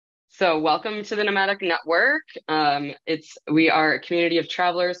So, welcome to the Nomadic Network. We are a community of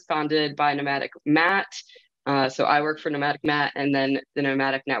travelers founded by Nomadic Matt. So I work for Nomadic Matt, and then the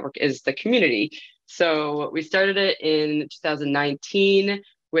Nomadic Network is the community. So we started it in 2019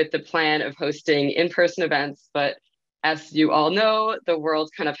 with the plan of hosting in-person events, but as you all know, the world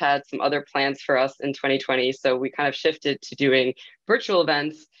kind of had some other plans for us in 2020. So we kind of shifted to doing virtual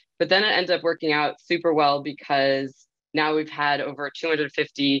events, but then it ended up working out super well because now we've had over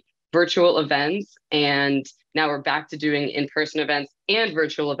 250 virtual events, and now we're back to doing in-person events and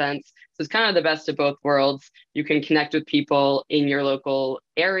virtual events. So it's kind of the best of both worlds. You can connect with people in your local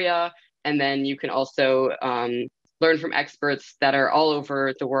area, and then you can also learn from experts that are all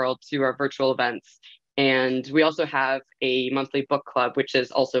over the world through our virtual events. And we also have a monthly book club, which is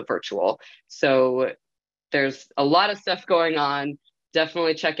also virtual. So there's a lot of stuff going on.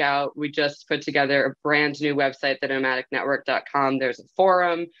 Definitely check out. We just put together a brand new website, the nomadicnetwork.com. There's a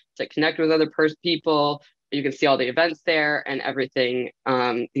forum to connect with other people. You can see all the events there and everything.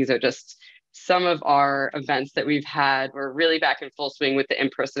 These are just some of our events that we've had. We're really back in full swing with the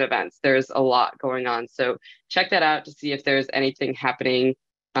in-person events. There's a lot going on. So check that out to see if there's anything happening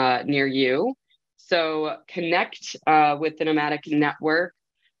near you. So connect with the Nomadic Network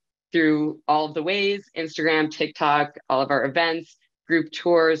through all of the ways: Instagram, TikTok, all of our events, group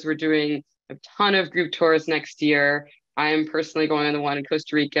tours. We're doing a ton of group tours next year. I am personally going on the one in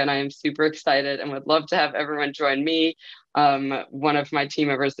Costa Rica, and I am super excited and would love to have everyone join me. One of my team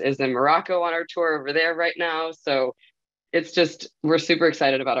members is in Morocco on our tour over there right now. So it's just, we're super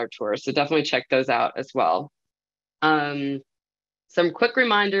excited about our tours. So definitely check those out as well. Some quick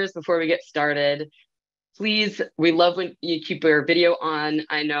reminders before we get started. Please, we love when you keep your video on.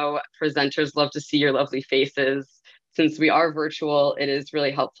 I know presenters love to see your lovely faces. Since we are virtual, it is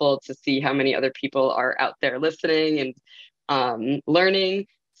really helpful to see how many other people are out there listening and learning.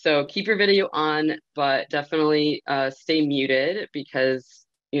 So keep your video on, but definitely stay muted because,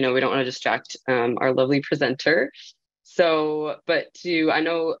 we don't want to distract our lovely presenter. So, I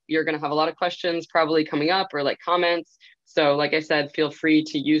know you're going to have a lot of questions probably coming up or like comments. So like I said, feel free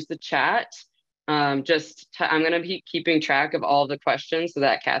to use the chat. I'm going to be keeping track of all the questions so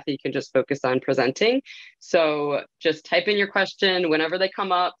that Cathy can just focus on presenting. So just type in your question whenever they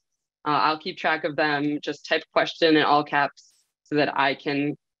come up. I'll keep track of them. Just type question in all caps so that I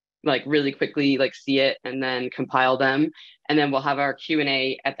can really quickly see it and then compile them. And then we'll have our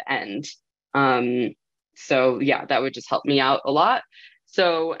Q&A at the end. So yeah, that would just help me out a lot.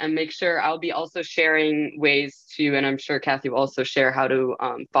 So, and make sure I'll be also sharing ways to, and I'm sure Cathy will also share how to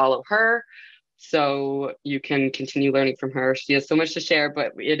follow her, so you can continue learning from her. She has so much to share,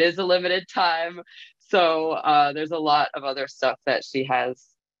 but it is a limited time. So there's a lot of other stuff that she has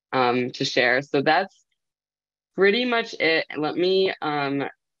to share. So that's pretty much it. Let me,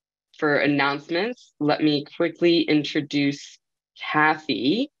 for announcements, let me quickly introduce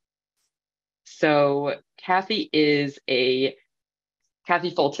Cathy. So Cathy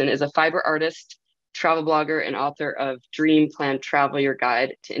Fulton is a fiber artist, travel blogger, and author of Dream Plan Travel, Your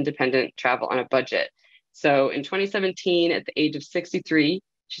Guide to Independent Travel on a Budget. So in 2017, at the age of 63,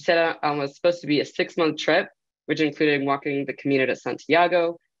 she set out on what was supposed to be a 6-month trip, which included walking the Camino de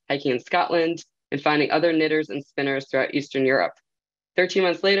Santiago, hiking in Scotland, and finding other knitters and spinners throughout Eastern Europe. 13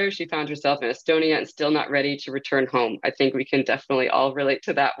 months later, she found herself in Estonia and still not ready to return home. I think we can definitely all relate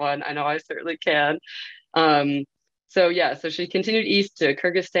to that one. I know I certainly can. So she continued east to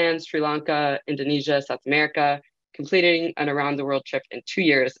Kyrgyzstan, Sri Lanka, Indonesia, South America, completing an around-the-world trip in 2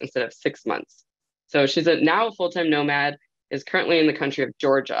 years instead of 6 months. So she's now a full-time nomad, is currently in the country of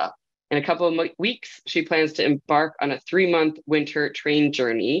Georgia. In a couple of weeks, she plans to embark on a 3-month winter train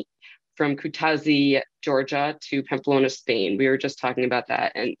journey from Kutaisi, Georgia to Pamplona, Spain. We were just talking about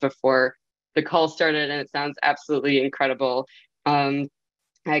that and before the call started, and it sounds absolutely incredible.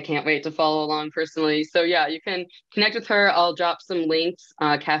 I can't wait to follow along personally. So yeah, you can connect with her. I'll drop some links,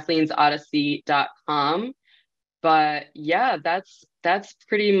 Kathleen'sOdyssey.com. But yeah, that's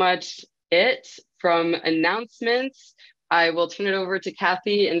pretty much it from announcements. I will turn it over to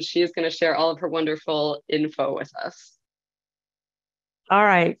Cathy, and she is going to share all of her wonderful info with us. All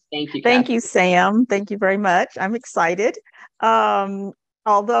right. Thank you, Thank Cathy. you, Sam. Thank you very much. I'm excited.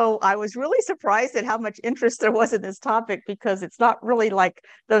 Although I was really surprised at how much interest there was in this topic, because it's not really like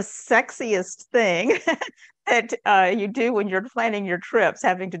the sexiest thing that you do when you're planning your trips,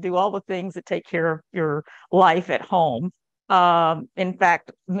 having to do all the things that take care of your life at home. In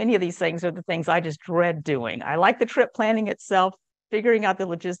fact, many of these things are the things I just dread doing. I like the trip planning itself. Figuring out the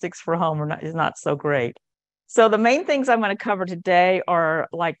logistics for home is not so great. So the main things I'm going to cover today are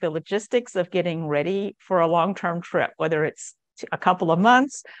like the logistics of getting ready for a long-term trip, whether it's a couple of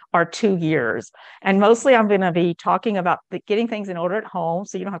months or 2 years. And mostly I'm going to be talking about getting things in order at home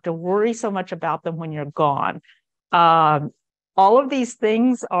so you don't have to worry so much about them when you're gone. Um, all of these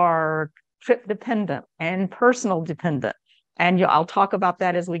things are trip dependent and personal dependent. And I'll talk about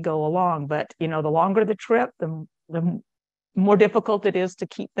that as we go along. But, the longer the trip, the more difficult it is to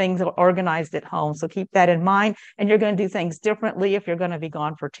keep things organized at home. So keep that in mind. And you're going to do things differently if you're going to be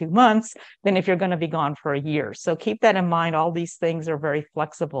gone for 2 months than if you're going to be gone for a year. So keep that in mind. All these things are very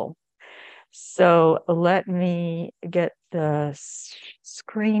flexible. So let me get the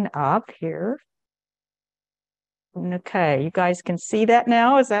screen up here. Okay, you guys can see that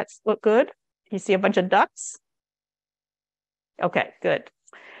now. Does that look good? You see a bunch of ducks? Okay, good.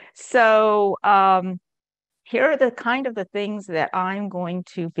 So here are the things that I'm going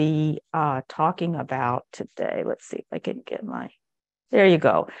to be talking about today. Let's see if I can get there you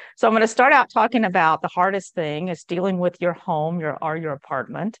go. So I'm going to start out talking about the hardest thing is dealing with your home, your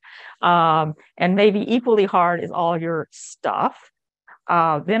apartment. And maybe equally hard is all your stuff.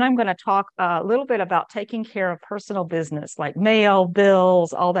 Then I'm going to talk a little bit about taking care of personal business like mail,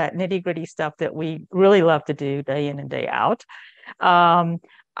 bills, all that nitty-gritty stuff that we really love to do day in and day out.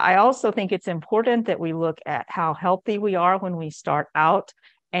 I also think it's important that we look at how healthy we are when we start out.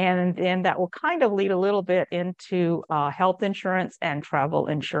 And then that will kind of lead a little bit into health insurance and travel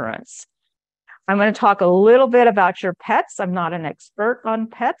insurance. I'm going to talk a little bit about your pets. I'm not an expert on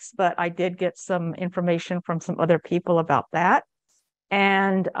pets, but I did get some information from some other people about that.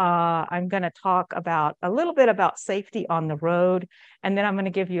 And I'm going to talk about a little bit about safety on the road. And then I'm going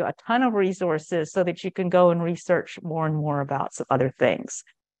to give you a ton of resources so that you can go and research more and more about some other things.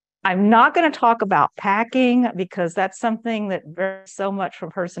 I'm not going to talk about packing because that's something that varies so much from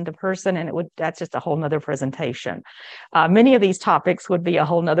person to person, and that's just a whole nother presentation. Many of these topics would be a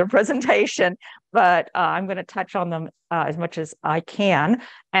whole nother presentation, but I'm going to touch on them as much as I can.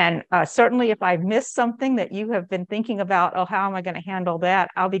 And certainly if I missed something that you have been thinking about, oh, how am I going to handle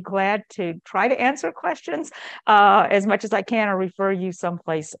that? I'll be glad to try to answer questions as much as I can or refer you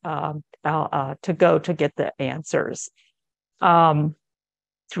someplace to go to get the answers.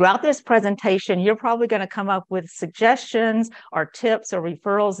 Throughout this presentation, you're probably going to come up with suggestions or tips or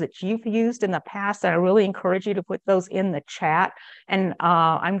referrals that you've used in the past. And I really encourage you to put those in the chat. And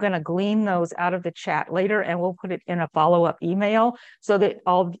I'm going to glean those out of the chat later, and we'll put it in a follow-up email so that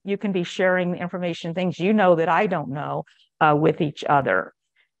you can be sharing the information, things you know that I don't know with each other.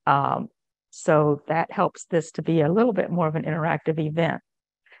 So that helps this to be a little bit more of an interactive event.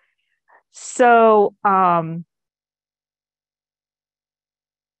 So,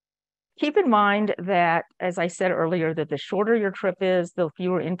 keep in mind that, as I said earlier, that the shorter your trip is, the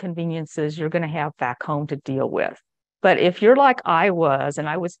fewer inconveniences you're going to have back home to deal with. But if you're like I was, and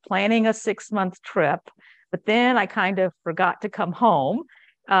I was planning a 6-month trip, but then I kind of forgot to come home,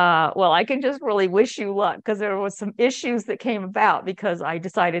 well, I can just really wish you luck because there was some issues that came about because I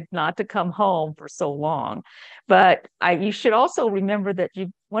decided not to come home for so long. But you should also remember that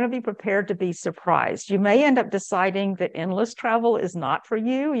you want to be prepared to be surprised. You may end up deciding that endless travel is not for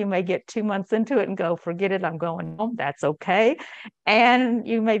you. You may get 2 months into it and go, forget it, I'm going home. That's okay. And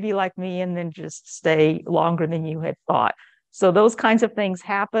you may be like me and then just stay longer than you had thought. So those kinds of things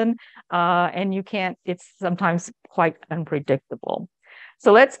happen, and it's sometimes quite unpredictable.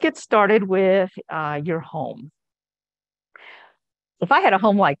 So let's get started with your home. If I had a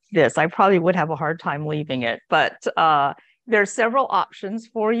home like this, I probably would have a hard time leaving it, but there are several options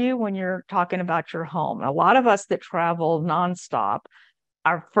for you when you're talking about your home. A lot of us that travel nonstop,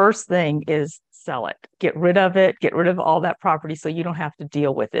 our first thing is sell it, get rid of it, get rid of all that property so you don't have to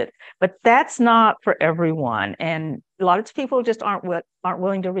deal with it. But that's not for everyone. And a lot of people just aren't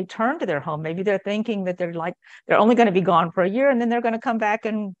willing to return to their home. Maybe they're thinking that they're only going to be gone for a year and then they're going to come back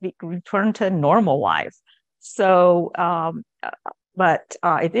and return to normal life. So, but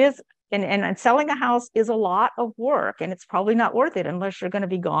it is, and selling a house is a lot of work, and it's probably not worth it unless you're going to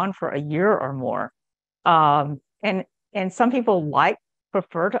be gone for a year or more. And some people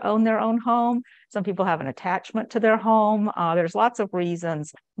prefer to own their own home. Some people have an attachment to their home. There's lots of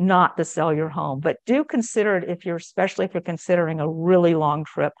reasons not to sell your home, but do consider it especially if you're considering a really long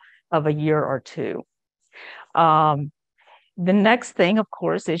trip of a year or two. The next thing, of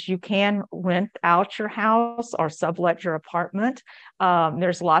course, is you can rent out your house or sublet your apartment.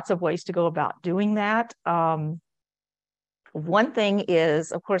 There's lots of ways to go about doing that. One thing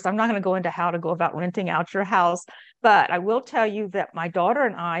is, of course, I'm not going to go into how to go about renting out your house, but I will tell you that my daughter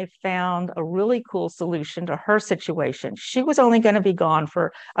and I found a really cool solution to her situation. She was only going to be gone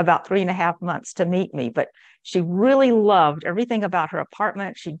for about 3.5 months to meet me, but she really loved everything about her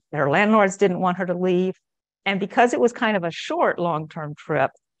apartment. Her landlords didn't want her to leave. And because it was kind of a short long-term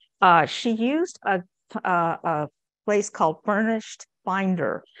trip, she used a place called Furnished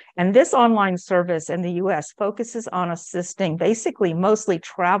Finder. And this online service in the US focuses on assisting basically mostly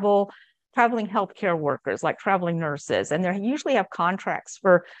traveling healthcare workers, like traveling nurses. And they usually have contracts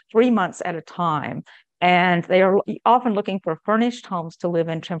for 3 months at a time. And they are often looking for furnished homes to live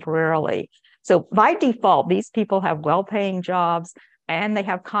in temporarily. So by default, these people have well-paying jobs and they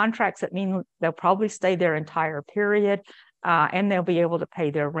have contracts that mean they'll probably stay their entire period, and they'll be able to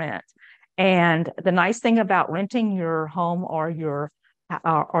pay their rent. And the nice thing about renting your home or your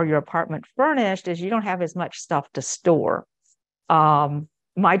apartment furnished is you don't have as much stuff to store.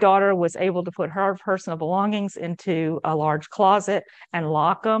 My daughter was able to put her personal belongings into a large closet and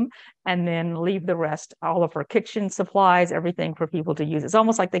lock them, and then leave the rest, all of her kitchen supplies, everything for people to use. It's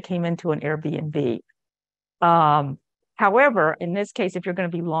almost like they came into an Airbnb. However, in this case, if you're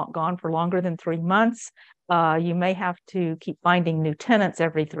going to be gone for longer than 3 months, you may have to keep finding new tenants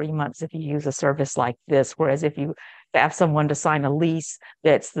every 3 months if you use a service like this. Whereas if you have someone to sign a lease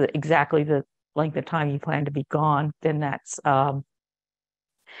that's exactly the length of time you plan to be gone, then that's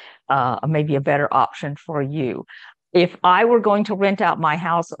maybe a better option for you. If I were going to rent out my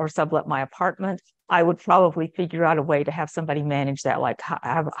house or sublet my apartment, I would probably figure out a way to have somebody manage that, like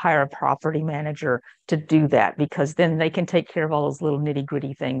hire a property manager to do that, because then they can take care of all those little nitty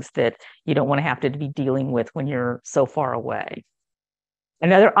gritty things that you don't want to have to be dealing with when you're so far away.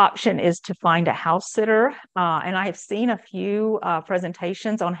 Another option is to find a house sitter. And I have seen a few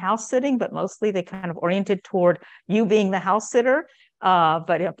presentations on house sitting, but mostly they kind of oriented toward you being the house sitter.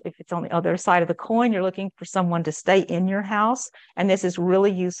 But if it's on the other side of the coin, you're looking for someone to stay in your house. And this is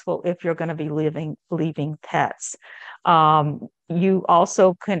really useful if you're going to be leaving pets. You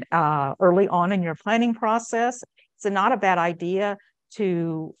also can, early on in your planning process, it's not a bad idea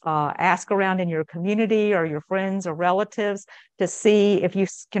to ask around in your community or your friends or relatives to see if you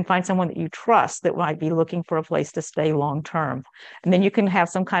can find someone that you trust that might be looking for a place to stay long term. And then you can have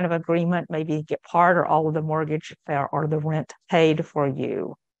some kind of agreement, maybe get part or all of the mortgage or the rent paid for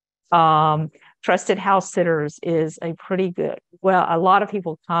you. Trusted house sitters is a pretty good, well, a lot of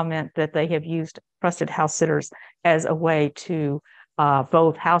people comment that they have used trusted house sitters as a way to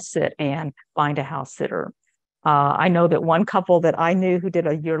both house sit and find a house sitter. I know that one couple that I knew who did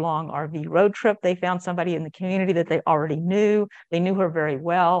a year-long RV road trip, they found somebody in the community that they already knew. They knew her very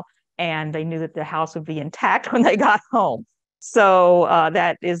well, and they knew that the house would be intact when they got home. So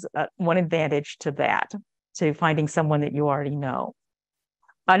that is one advantage to that, to finding someone that you already know.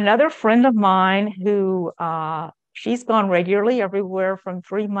 Another friend of mine who she's gone regularly, everywhere from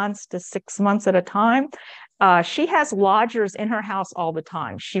 3 months to 6 months at a time. She has lodgers in her house all the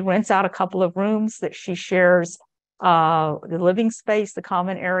time. She rents out a couple of rooms that she shares, the living space, the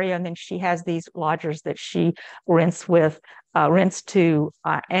common area, and then she has these lodgers that she rents to,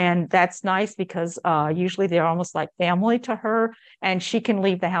 and that's nice because usually they're almost like family to her, and she can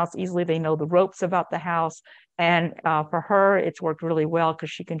leave the house easily. They know the ropes about the house, and for her, it's worked really well because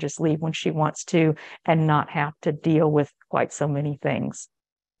she can just leave when she wants to and not have to deal with quite so many things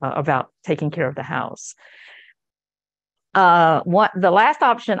about taking care of the house. The last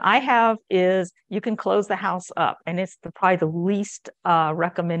option I have is you can close the house up, and it's probably the least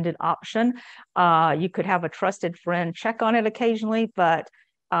recommended option. You could have a trusted friend check on it occasionally, but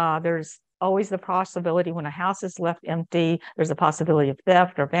there's always the possibility when a house is left empty, there's a possibility of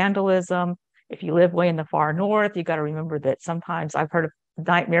theft or vandalism. If you live way in the far north, you got to remember that sometimes I've heard of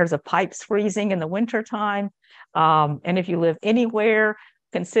nightmares of pipes freezing in the wintertime. And if you live anywhere,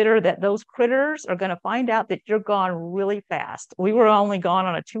 consider that those critters are going to find out that you're gone really fast. We were only gone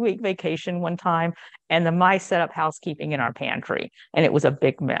on a 2-week vacation one time, and the mice set up housekeeping in our pantry, and it was a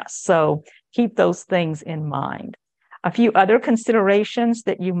big mess. So keep those things in mind. A few other considerations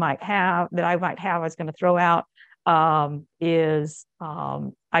that you might have, that I might have, I was going to throw out, is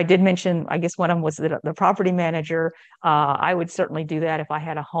I did mention, I guess one of them was the property manager. I would certainly do that if I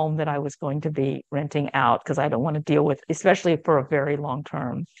had a home that I was going to be renting out, because I don't want to deal with, especially for a very long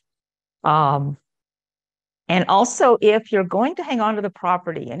term. And also, if you're going to hang on to the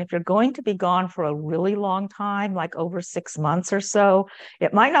property, and if you're going to be gone for a really long time, like over 6 months or so,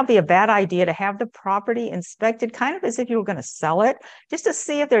 it might not be a bad idea to have the property inspected, kind of as if you were going to sell it, just to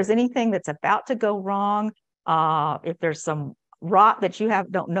see if there's anything that's about to go wrong. If there's some rot that you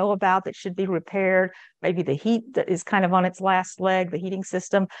don't know about that should be repaired, maybe the heat that is kind of on its last leg, the heating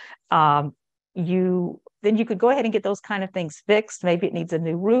system, then you could go ahead and get those kind of things fixed. Maybe it needs a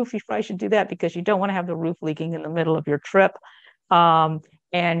new roof. You probably should do that because you don't want to have the roof leaking in the middle of your trip. And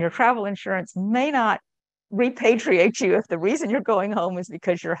your travel insurance may not repatriate you if the reason you're going home is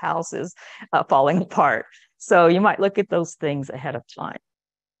because your house is falling apart. So you might look at those things ahead of time.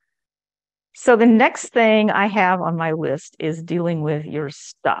 So the next thing I have on my list is dealing with your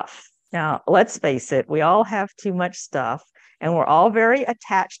stuff. Now, let's face it, we all have too much stuff and we're all very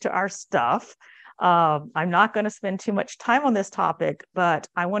attached to our stuff. I'm not going to spend too much time on this topic, but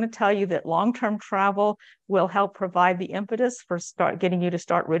I want to tell you that long-term travel will help provide the impetus for getting you to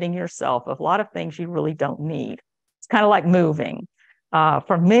start ridding yourself of a lot of things you really don't need. It's kind of like moving.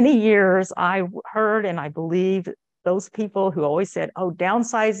 For many years, I heard and I believed those people who always said, oh,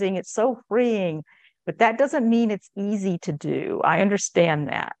 downsizing, it's so freeing, but that doesn't mean it's easy to do. I understand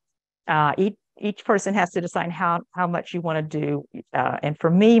that. Each person has to decide how much you want to do. And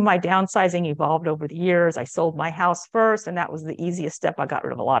for me, my downsizing evolved over the years. I sold my house first, and that was the easiest step. I got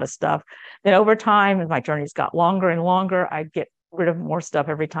rid of a lot of stuff. Then over time, as my journeys got longer and longer, I'd get rid of more stuff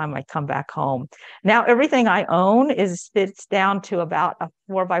every time I come back home. Now, everything I own fits down to about a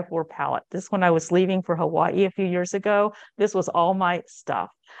 4x4 pallet. This, when I was leaving for Hawaii a few years ago, this was all my stuff.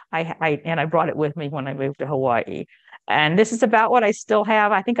 I brought it with me when I moved to Hawaii. And this is about what I still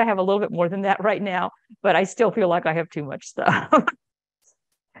have. I think I have a little bit more than that right now, but I still feel like I have too much stuff.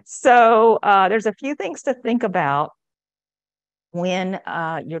 So there's a few things to think about when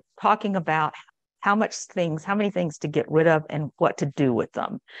you're talking about how many things to get rid of and what to do with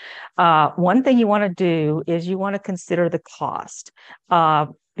them. One thing you want to do is you want to consider the cost.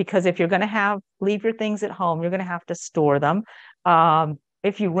 Because if you're going to leave your things at home, you're going to have to store them.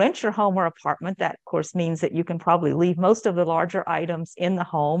 If you rent your home or apartment, that of course means that you can probably leave most of the larger items in the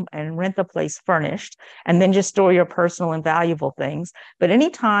home and rent the place furnished, and then just store your personal and valuable things. But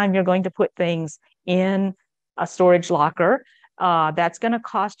anytime you're going to put things in a storage locker, that's going to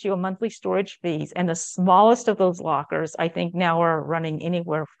cost you a monthly storage fees. And the smallest of those lockers, I think now are running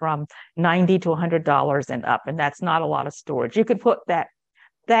anywhere from $90 to $100 and up. And that's not a lot of storage. You could put that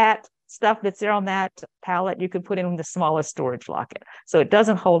stuff that's there on that pallet, you could put in the smallest storage locker. So it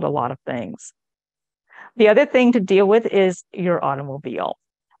doesn't hold a lot of things. The other thing to deal with is your automobile.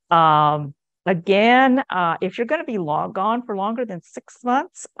 Again, if you're going to be gone for longer than 6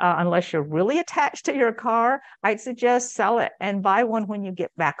 months, unless you're really attached to your car, I'd suggest sell it and buy one when you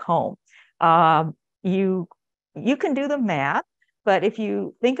get back home. You can do the math, but if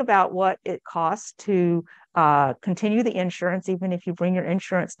you think about what it costs to continue the insurance, even if you bring your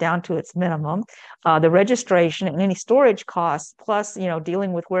insurance down to its minimum, the registration and any storage costs, plus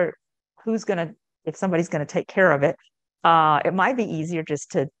dealing with if somebody's going to take care of it, it might be easier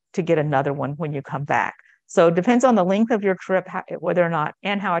just to get another one when you come back. So it depends on the length of your trip, whether or not,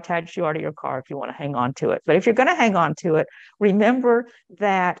 and how attached you are to your car if you want to hang on to it. But if you're going to hang on to it, remember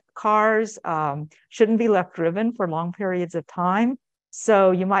that cars shouldn't be left driven for long periods of time.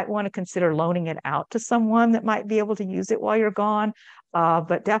 So you might want to consider loaning it out to someone that might be able to use it while you're gone.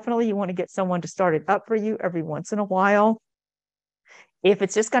 But definitely you want to get someone to start it up for you every once in a while. If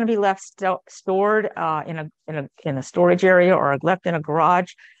it's just going to be left stored in a storage area or left in a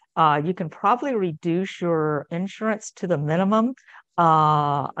garage, you can probably reduce your insurance to the minimum,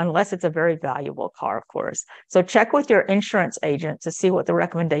 unless it's a very valuable car, of course. So check with your insurance agent to see what the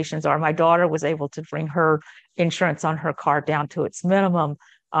recommendations are. My daughter was able to bring her insurance on her car down to its minimum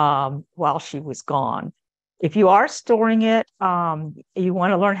while she was gone. If you are storing it, you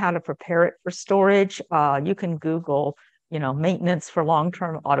want to learn how to prepare it for storage. You can Google maintenance for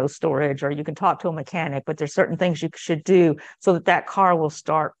long-term auto storage, or you can talk to a mechanic, but there's certain things you should do so that car will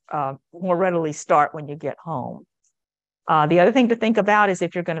more readily start when you get home. The other thing to think about is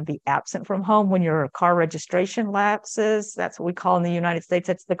if you're going to be absent from home when your car registration lapses. That's what we call in the United States,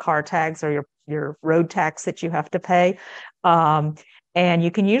 it's the car tags or your road tax that you have to pay. And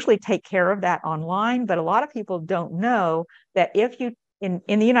you can usually take care of that online, but a lot of people don't know that if you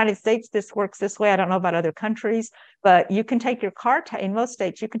in the United States, this works this way. I don't know about other countries, but you can take your in most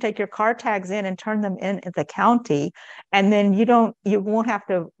states, you can take your car tags in and turn them in at the county, and then you won't have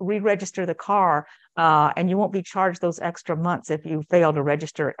to re-register the car, and you won't be charged those extra months if you fail to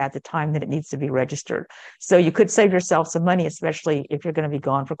register at the time that it needs to be registered. So you could save yourself some money, especially if you're going to be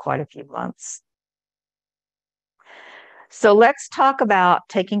gone for quite a few months. So let's talk about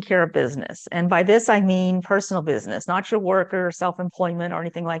taking care of business. And by this, I mean personal business, not your work or self-employment or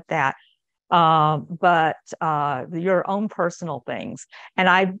anything like that, but your own personal things.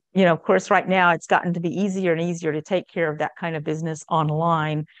 And of course, right now it's gotten to be easier and easier to take care of that kind of business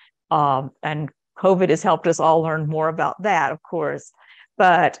online. And COVID has helped us all learn more about that, of course.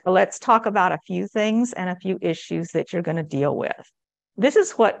 But let's talk about a few things and a few issues that you're going to deal with. This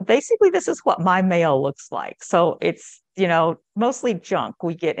is what my mail looks like. So it's, mostly junk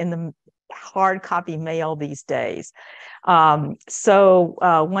we get in the hard copy mail these days. So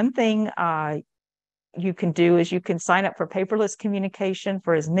one thing you can do is you can sign up for paperless communication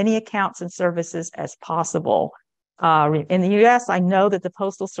for as many accounts and services as possible. In the US, I know that the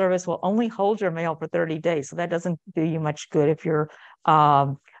Postal Service will only hold your mail for 30 days, so that doesn't do you much good if you're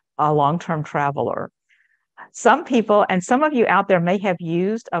a long-term traveler. Some people, and some of you out there may have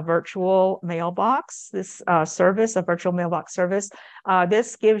used a virtual mailbox, this service, a virtual mailbox service.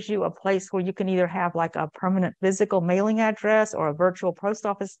 This gives you a place where you can either have like a permanent physical mailing address or a virtual post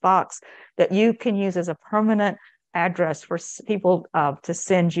office box that you can use as a permanent address for people to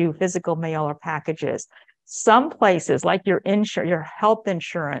send you physical mail or packages. Some places, like your health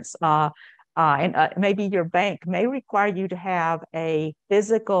insurance, and maybe your bank may require you to have a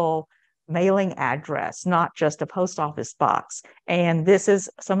physical mailing address, not just a post office box. And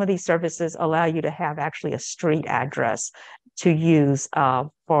some of these services allow you to have actually a street address to use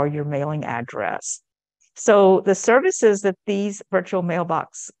for your mailing address. So the services that these virtual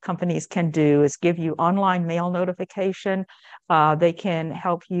mailbox companies can do is give you online mail notification. They can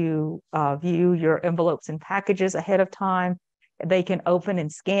help you view your envelopes and packages ahead of time. They can open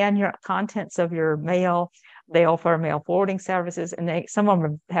and scan your contents of your mail. They offer mail forwarding services, and some of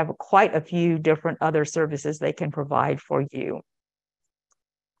them have quite a few different other services they can provide for you.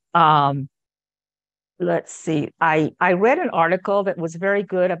 Let's see. I read an article that was very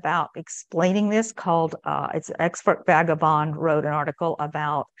good about explaining this called, it's Expert Vagabond wrote an article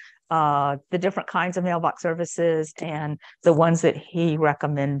about the different kinds of mailbox services and the ones that he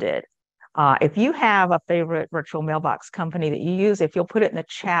recommended. If you have a favorite virtual mailbox company that you use, if you'll put it in the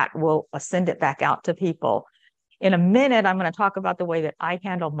chat, we'll send it back out to people. In a minute, I'm going to talk about the way that I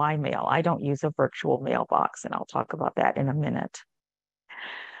handle my mail. I don't use a virtual mailbox, and I'll talk about that in a minute.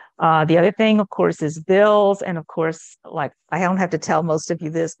 The other thing, of course, is bills. And of course, like I don't have to tell most of you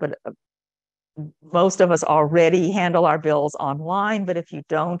this, but most of us already handle our bills online. But if you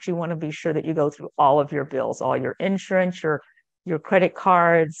don't, you want to be sure that you go through all of your bills, all your insurance, your credit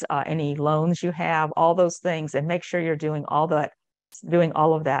cards, any loans you have, all those things, and make sure you're doing all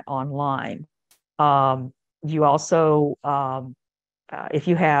of that online. You also, if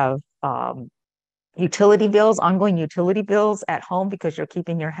you have utility bills, ongoing utility bills at home because you're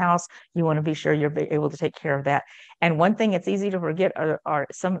keeping your house, you want to be sure you're able to take care of that. And one thing it's easy to forget are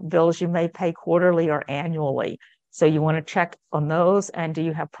some bills you may pay quarterly or annually. So you want to check on those. And do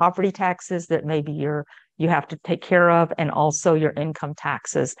you have property taxes that maybe you have to take care of, and also your income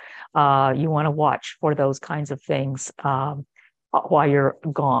taxes? You want to watch for those kinds of things while you're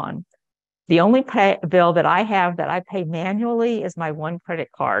gone. The only bill that I have that I pay manually is my one credit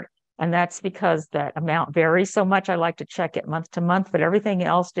card. And that's because that amount varies so much. I like to check it month to month, but everything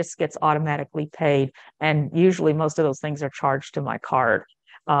else just gets automatically paid. And usually most of those things are charged to my card.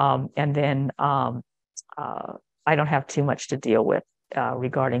 And then I don't have too much to deal with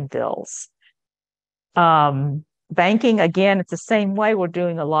regarding bills. Banking, again, it's the same way. We're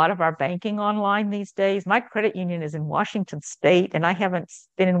doing a lot of our banking online these days. My credit union is in Washington State, and I haven't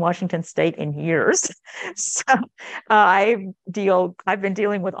been in Washington State in years. So I've been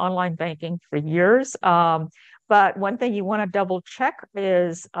dealing with online banking for years. But one thing you want to double check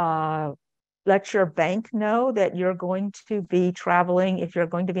is let your bank know that you're going to be traveling. If you're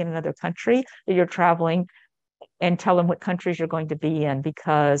going to be in another country, that you're traveling, and tell them what countries you're going to be in,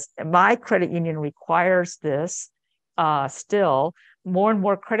 because my credit union requires this still. More and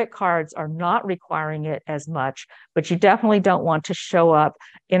more credit cards are not requiring it as much, but you definitely don't want to show up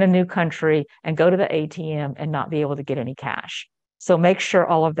in a new country and go to the ATM and not be able to get any cash. So make sure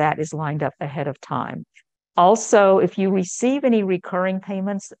all of that is lined up ahead of time. Also, if you receive any recurring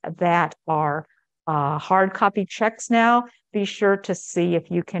payments that are hard copy checks now, be sure to see if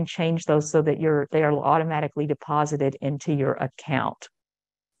you can change those so that they are automatically deposited into your account,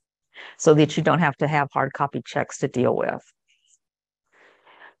 so that you don't have to have hard copy checks to deal with.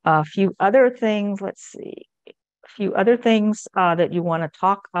 A few other things, let's see. A few other things that you want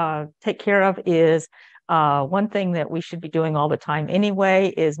to take care of is one thing that we should be doing all the time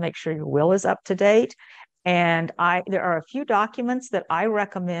anyway is make sure your will is up to date. And there are a few documents that I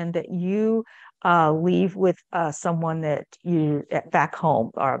recommend that you leave with someone that you back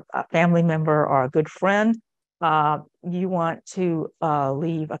home, or a family member or a good friend. You want to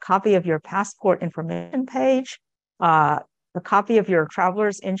leave a copy of your passport information page, a copy of your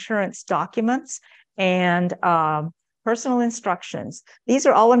traveler's insurance documents, and personal instructions. These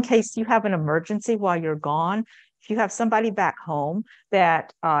are all in case you have an emergency while you're gone. If you have somebody back home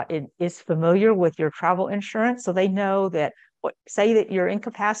that is familiar with your travel insurance, so they know that, say that you're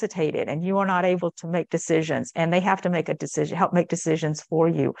incapacitated and you are not able to make decisions, and they have to make a decision, help make decisions for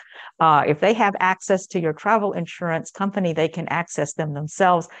you. If they have access to your travel insurance company, they can access them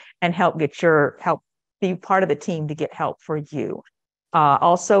themselves and help be part of the team to get help for you.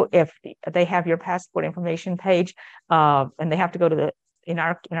 Also, if they have your passport information page, and they have to go to the in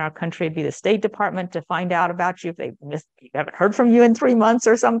our country, it'd be the State Department to find out about you if you haven't heard from you in 3 months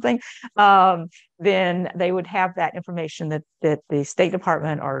or something. Then they would have that information that the State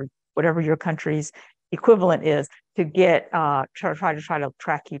Department or whatever your country's equivalent is to get try to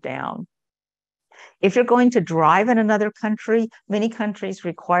track you down. If you're going to drive in another country, many countries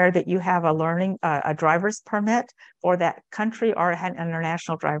require that you have a driver's permit for that country or an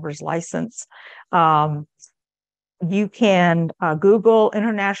international driver's license. You can Google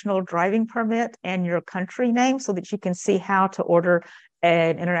international driving permit and your country name so that you can see how to order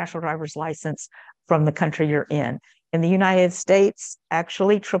an international driver's license from the country you're in. In the United States,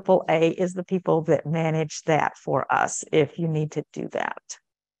 actually, AAA is the people that manage that for us if you need to do that.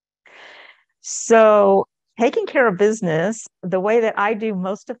 So taking care of business, the way that I do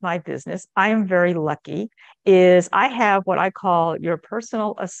most of my business, I am very lucky, is I have what I call your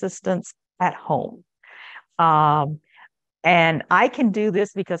personal assistants at home. And I can do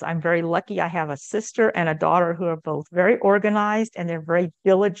this because I'm very lucky. I have a sister and a daughter who are both very organized, and they're very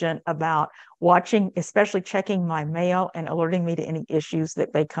diligent about watching, especially checking my mail and alerting me to any issues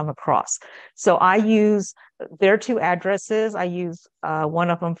that they come across. So I use their 2 addresses. I use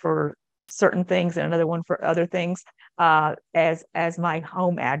one of them for certain things and another one for other things as my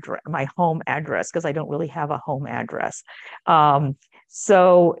home address, because I don't really have a home address.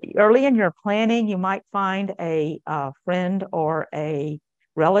 So early in your planning, you might find a friend or a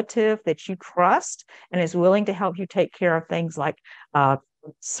relative that you trust and is willing to help you take care of things like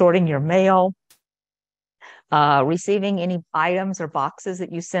sorting your mail, receiving any items or boxes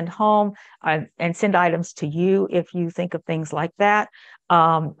that you send home, and send items to you if you think of things like that.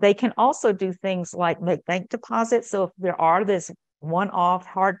 They can also do things like make bank deposits. So if there are this one-off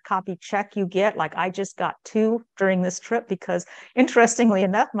hard copy check you get, like I just got 2 during this trip, because interestingly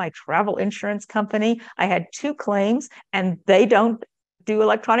enough, my travel insurance company, I had 2 claims and they don't do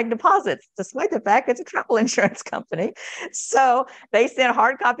electronic deposits, despite the fact it's a travel insurance company. So they sent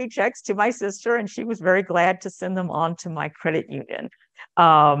hard copy checks to my sister, and she was very glad to send them on to my credit union.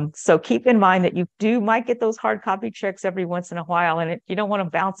 So keep in mind that you might get those hard copy checks every once in a while, and you don't want them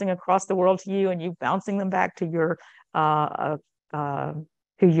bouncing across the world to you and you bouncing them back to your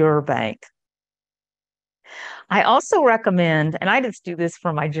bank. I also recommend, and I just do this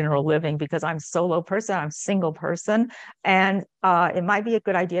for my general living because I'm a solo person, I'm a single person, and it might be a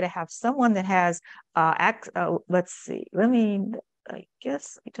good idea to have someone that has, let's see, I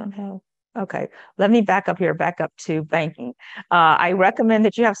guess I don't have, okay, let me back up to banking. I recommend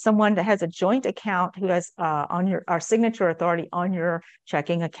that you have someone that has a joint account who has our signature authority on your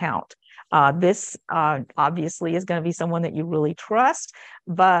checking account. This obviously is going to be someone that you really trust,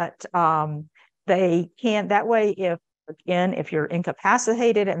 but they can, that way, if you're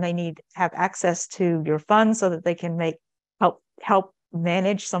incapacitated and they have access to your funds so that they can help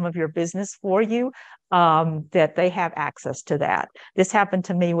manage some of your business for you, that they have access to that. This happened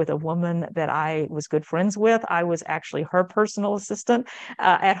to me with a woman that I was good friends with. I was actually her personal assistant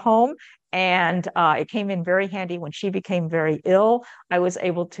at home. And it came in very handy when she became very ill. I was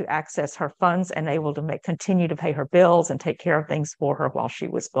able to access her funds and able to continue to pay her bills and take care of things for her while she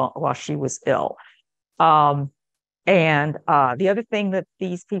was ill. And the other thing that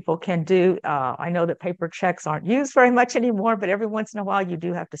these people can do, I know that paper checks aren't used very much anymore, but every once in a while you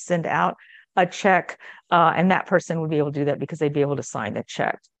do have to send out a check, and that person would be able to do that because they'd be able to sign the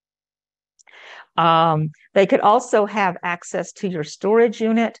check. They could also have access to your storage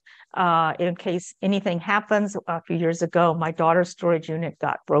unit in case anything happens. A few years ago, my daughter's storage unit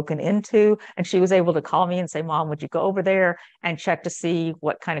got broken into, and she was able to call me and say, "Mom, would you go over there and check to see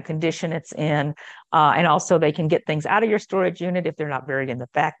what kind of condition it's in?" And also they can get things out of your storage unit if they're not buried in the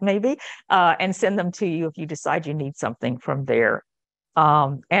back, maybe, and send them to you if you decide you need something from there.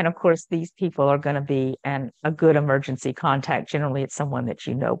 And of course, these people are going to be a good emergency contact. Generally, it's someone that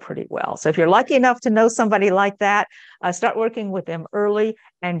you know pretty well. So if you're lucky enough to know somebody like that, start working with them early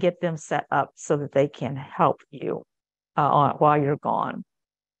and get them set up so that they can help you while you're gone.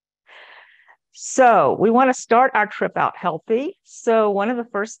 So we want to start our trip out healthy. So one of the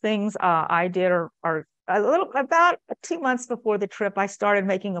first things I did about 2 months before the trip, I started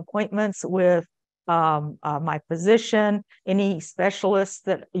making appointments with my physician, any specialists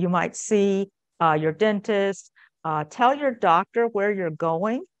that you might see, your dentist. Tell your doctor where you're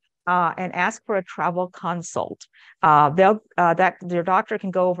going and ask for a travel consult. Your doctor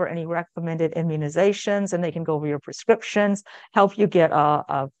can go over any recommended immunizations, and they can go over your prescriptions, help you get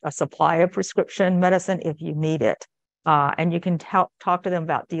a supply of prescription medicine if you need it. And you can talk to them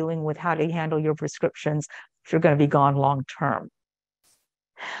about dealing with how to handle your prescriptions if you're going to be gone long term.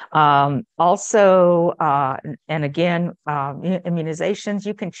 Also, and again, immunizations,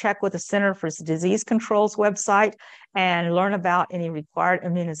 you can check with the Center for Disease Control's website and learn about any required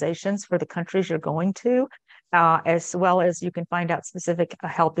immunizations for the countries you're going to, as well as you can find out specific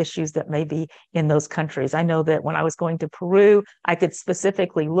health issues that may be in those countries. I know that when I was going to Peru, I could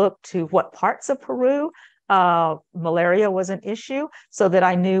specifically look to what parts of Peru malaria was an issue, so that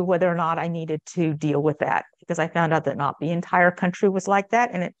I knew whether or not I needed to deal with that, because I found out that not the entire country was like that,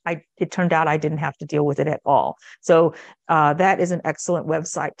 and it turned out I didn't have to deal with it at all. So that is an excellent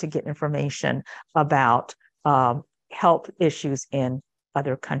website to get information about health issues in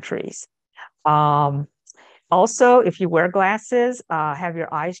other countries. Also, if you wear glasses, have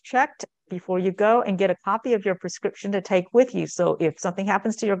your eyes checked before you go, and get a copy of your prescription to take with you. So if something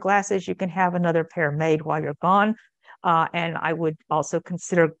happens to your glasses, you can have another pair made while you're gone. And I would also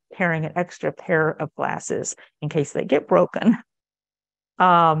consider carrying an extra pair of glasses in case they get broken.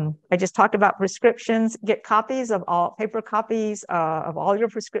 I just talked about prescriptions. Get copies of paper copies of all your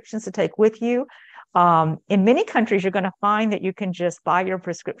prescriptions to take with you. In many countries, you're going to find that you can just buy your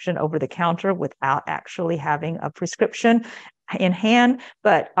prescription over the counter without actually having a prescription in hand,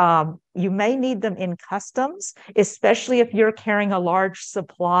 but you may need them in customs, especially if you're carrying a large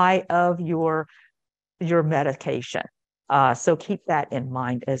supply of your medication. So keep that in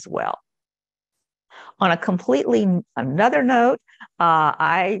mind as well. On a completely another note,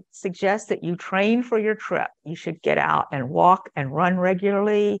 I suggest that you train for your trip. You should get out and walk and run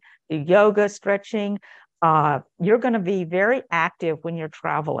regularly, do yoga, stretching. You're going to be very active when you're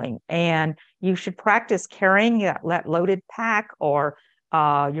traveling, and you should practice carrying that loaded pack, or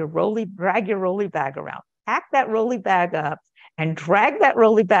drag your rolly bag around. Pack that rolly bag up and drag that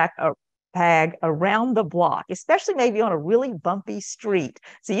rolly bag around the block, especially maybe on a really bumpy street,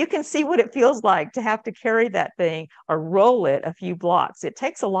 so you can see what it feels like to have to carry that thing or roll it a few blocks. It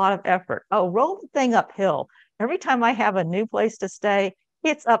takes a lot of effort. Oh, roll the thing uphill. Every time I have a new place to stay,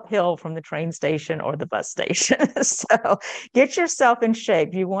 it's uphill from the train station or the bus station. So get yourself in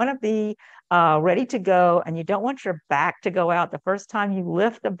shape. You want to be ready to go, and you don't want your back to go out the first time you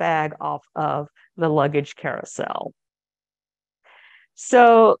lift the bag off of the luggage carousel.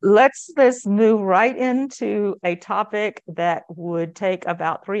 So let's move right into a topic that would take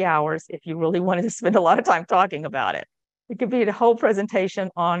about 3 hours if you really wanted to spend a lot of time talking about it. It could be a whole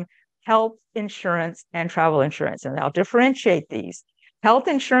presentation on health insurance and travel insurance, and I'll differentiate these. Health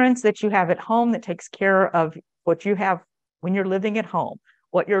insurance that you have at home that takes care of what you have when you're living at home,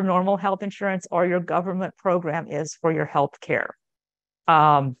 what your normal health insurance or your government program is for your health care.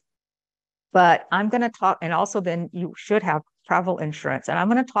 But I'm going to talk, and also then you should have travel insurance. And I'm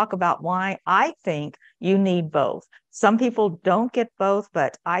going to talk about why I think you need both. Some people don't get both,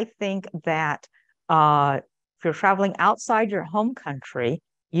 but I think that if you're traveling outside your home country,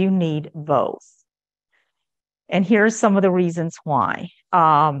 you need both. And here's some of the reasons why.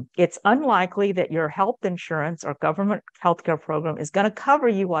 It's unlikely that your health insurance or government healthcare program is going to cover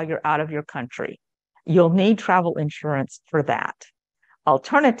you while you're out of your country. You'll need travel insurance for that.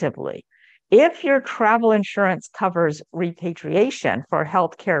 Alternatively, if your travel insurance covers repatriation for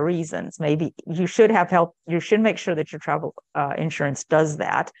healthcare reasons, maybe you should make sure that your travel insurance does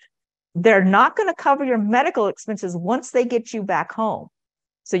that. They're not going to cover your medical expenses once they get you back home.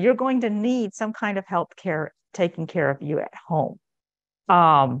 So you're going to need some kind of healthcare taking care of you at home.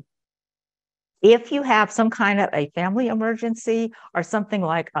 If you have some kind of a family emergency or something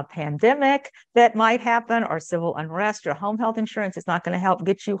like a pandemic that might happen or civil unrest, your home health insurance is not going to help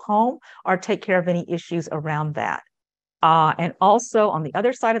get you home or take care of any issues around that. And also on the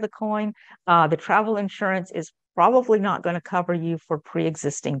other side of the coin, the travel insurance is probably not going to cover you for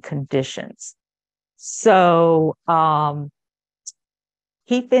pre-existing conditions. So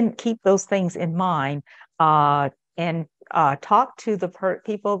keep those things in mind, and talk to the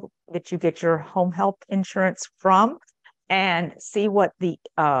people that you get your home health insurance from, and see what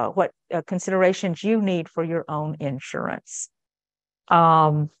considerations you need for your own insurance.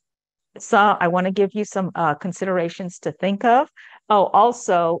 So I want to give you some considerations to think of. Oh,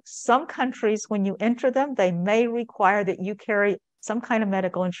 also, some countries, when you enter them, they may require that you carry some kind of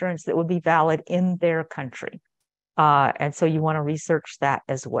medical insurance that would be valid in their country. And so you want to research that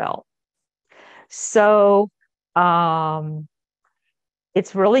as well. So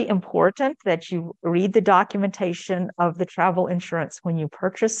it's really important that you read the documentation of the travel insurance when you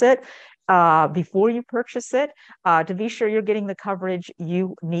purchase it. before you purchase it, to be sure you're getting the coverage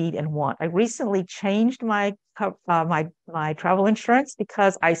you need and want. I recently changed my travel insurance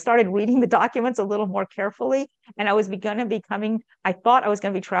because I started reading the documents a little more carefully, and I thought I was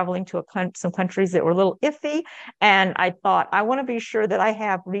going to be traveling to some countries that were a little iffy, and I thought I want to be sure that I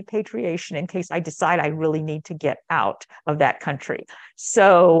have repatriation in case I decide I really need to get out of that country.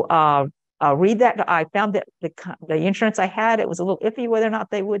 So read that. I found that the insurance I had, it was a little iffy whether or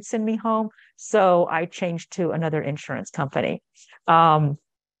not they would send me home. So I changed to another insurance company.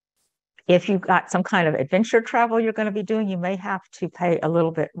 If you've got some kind of adventure travel you're going to be doing, you may have to pay a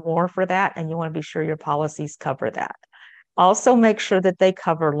little bit more for that, and you want to be sure your policies cover that. Also, make sure that they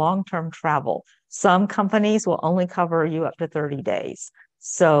cover long-term travel. Some companies will only cover you up to 30 days.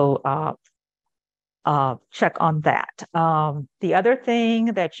 So check on that. The other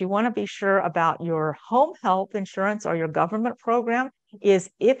thing that you want to be sure about your home health insurance or your government program is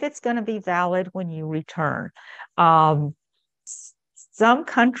if it's going to be valid when you return. Some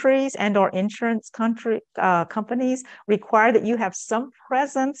countries and or insurance companies require that you have some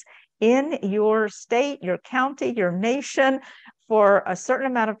presence in your state, your county, your nation for a certain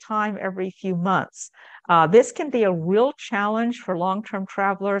amount of time every few months. This can be a real challenge for long-term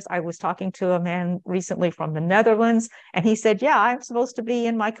travelers. I was talking to a man recently from the Netherlands, and he said, yeah, I'm supposed to be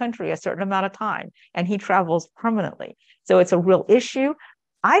in my country a certain amount of time, and he travels permanently. So it's a real issue.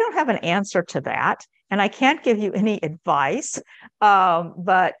 I don't have an answer to that, and I can't give you any advice,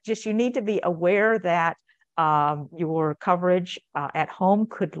 but just you need to be aware that your coverage at home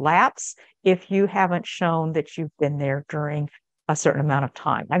could lapse if you haven't shown that you've been there during a certain amount of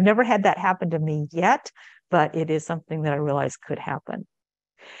time. I've never had that happen to me yet, but it is something that I realize could happen.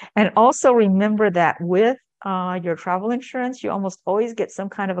 And also remember that with your travel insurance, you almost always get some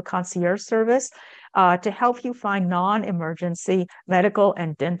kind of a concierge service to help you find non-emergency medical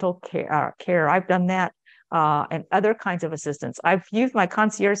and dental care. I've done that and other kinds of assistance. I've used my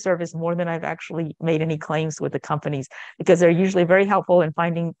concierge service more than I've actually made any claims with the companies because they're usually very helpful in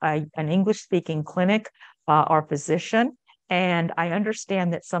finding an English-speaking clinic or physician. And I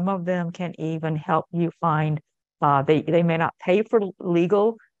understand that some of them can even help you find, they may not pay for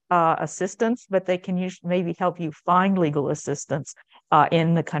legal assistance, but they can maybe help you find legal assistance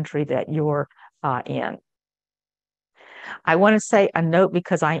in the country that you're in. I want to say a note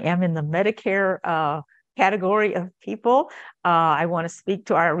because I am in the Medicare category of people. I want to speak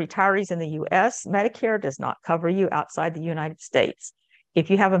to our retirees in the US. Medicare does not cover you outside the United States. If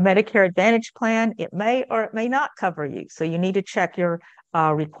you have a Medicare Advantage plan, it may or it may not cover you. So you need to check your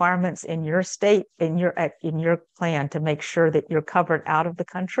requirements in your state, in your plan to make sure that you're covered out of the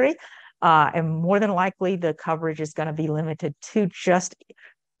country. And more than likely, the coverage is going to be limited to just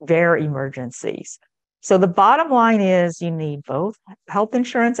their emergencies. So the bottom line is you need both health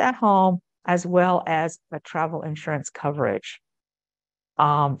insurance at home as well as a travel insurance coverage.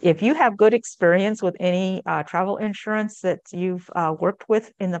 If you have good experience with any travel insurance that you've worked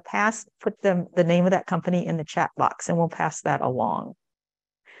with in the past, put the name of that company in the chat box and we'll pass that along.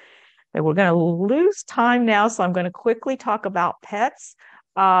 And we're going to lose time now, so I'm going to quickly talk about pets.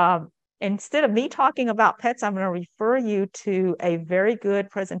 Instead of me talking about pets, I'm going to refer you to a very good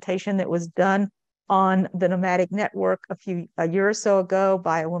presentation that was done on the Nomadic Network a year or so ago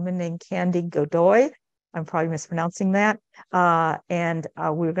by a woman named Candy Godoy. I'm probably mispronouncing that. And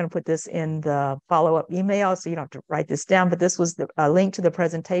we're going to put this in the follow-up email, so you don't have to write this down, but this was a link to the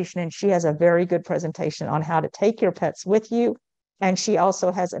presentation, and she has a very good presentation on how to take your pets with you. And she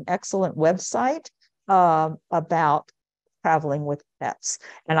also has an excellent website about traveling with pets.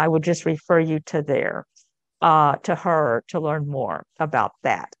 And I would just refer you to her to learn more about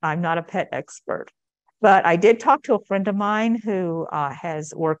that. I'm not a pet expert. But I did talk to a friend of mine who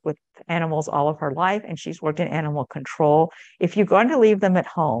has worked with animals all of her life, and she's worked in animal control. If you're going to leave them at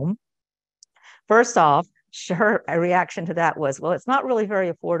home, first off, her reaction to that was, well, it's not really very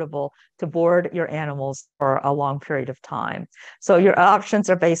affordable to board your animals for a long period of time. So your options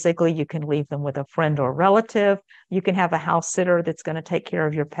are basically you can leave them with a friend or relative. You can have a house sitter that's going to take care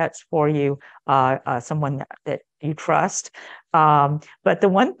of your pets for you, someone that you trust. But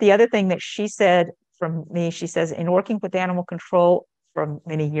the other thing that she said from me, she says, in working with animal control for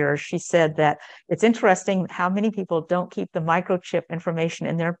many years, she said that it's interesting how many people don't keep the microchip information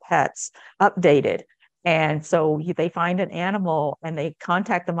in their pets updated. And so they find an animal and they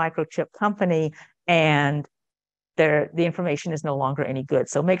contact the microchip company and the information is no longer any good.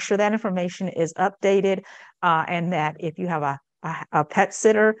 So make sure that information is updated and that if you have a pet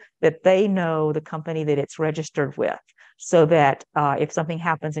sitter, that they know the company that it's registered with, so that if something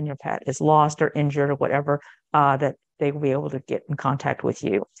happens and your pet is lost or injured or whatever, that they will be able to get in contact with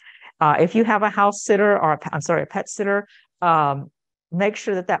you. If you have a house sitter or a pet sitter, make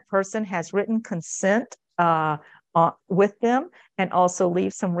sure that that person has written consent with them, and also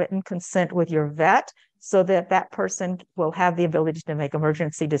leave some written consent with your vet so that that person will have the ability to make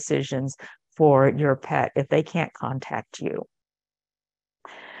emergency decisions for your pet if they can't contact you.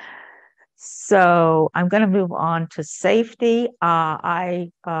 So I'm going to move on to safety. I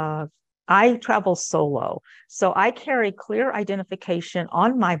travel solo, so I carry clear identification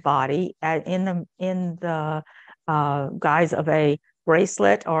on my body in the guise of a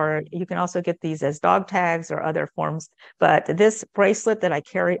bracelet, or you can also get these as dog tags or other forms. But this bracelet that I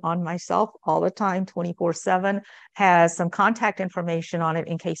carry on myself all the time, 24/7, has some contact information on it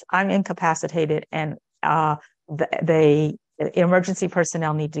in case I'm incapacitated and the emergency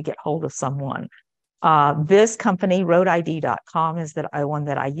personnel need to get hold of someone. This company, roadid.com, is the one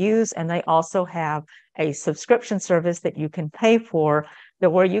that I use, and they also have a subscription service that you can pay for,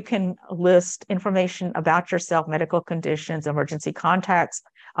 where you can list information about yourself, medical conditions, emergency contacts,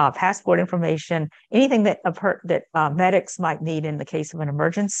 passport information, anything that medics might need in the case of an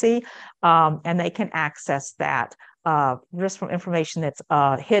emergency, and they can access that just from information that's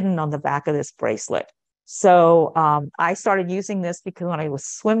hidden on the back of this bracelet. So I started using this because when I was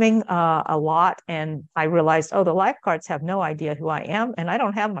swimming a lot, and I realized, oh, the lifeguards have no idea who I am, and I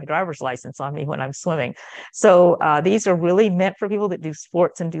don't have my driver's license on me when I'm swimming. So these are really meant for people that do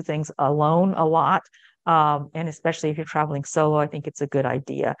sports and do things alone a lot. And especially if you're traveling solo, I think it's a good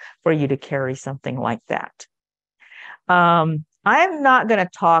idea for you to carry something like that. I'm not going to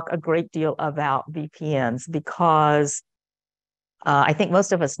talk a great deal about VPNs because I think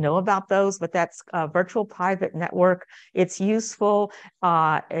most of us know about those, but that's a virtual private network. It's useful,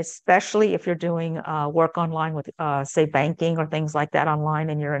 especially if you're doing work online with, say, banking or things like that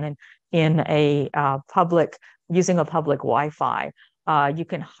online, and you're in a public, using a public Wi-Fi. You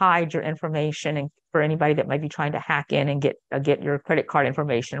can hide your information, and for anybody that might be trying to hack in and get your credit card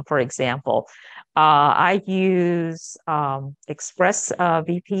information, for example. I use Express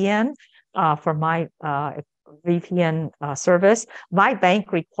VPN for my VPN service. My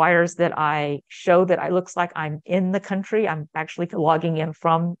bank requires that I show that it looks like I'm in the country. I'm actually logging in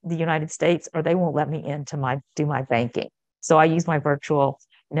from the United States, or they won't let me in to do my banking. So I use my virtual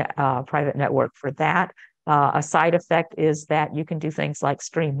private network for that. A side effect is that you can do things like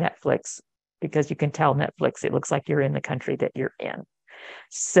stream Netflix, because you can tell Netflix it looks like you're in the country that you're in.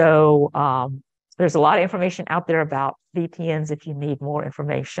 So there's a lot of information out there about VPNs if you need more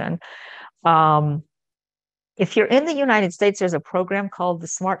information. If you're in the United States, there's a program called the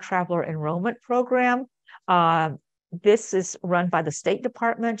Smart Traveler Enrollment Program. This is run by the State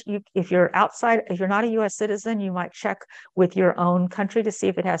Department. If you're outside, if you're not a US citizen, you might check with your own country to see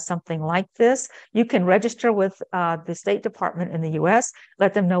if it has something like this. You can register with the State Department in the US,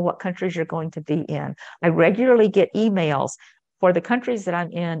 let them know what countries you're going to be in. I regularly get emails for the countries that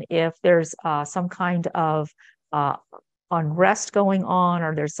I'm in if there's some kind of unrest going on,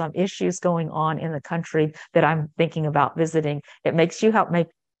 or there's some issues going on in the country that I'm thinking about visiting. It makes you help make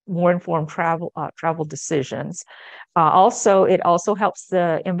more informed travel decisions. It also helps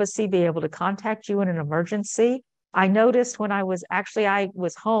the embassy be able to contact you in an emergency. I noticed when I was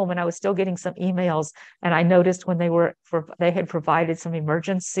home and I was still getting some emails, and I noticed when they had provided some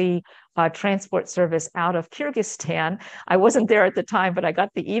emergency transport service out of Kyrgyzstan. I wasn't there at the time, but I got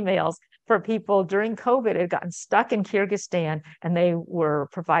the emails for people during COVID had gotten stuck in Kyrgyzstan, and they were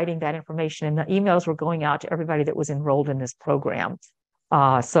providing that information, and the emails were going out to everybody that was enrolled in this program.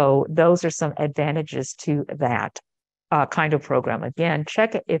 So those are some advantages to that kind of program. Again,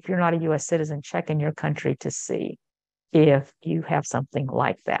 check it if you're not a US citizen, check in your country to see if you have something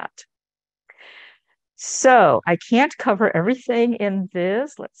like that. So I can't cover everything in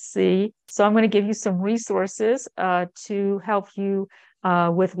this. Let's see. So I'm going to give you some resources to help you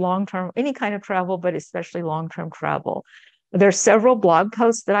with long-term, any kind of travel, but especially long-term travel. There's several blog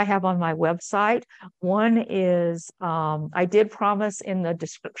posts that I have on my website. One is, I did promise in the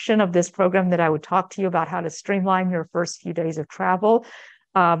description of this program that I would talk to you about how to streamline your first few days of travel.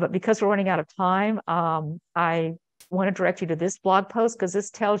 But because we're running out of time, I want to direct you to this blog post, because this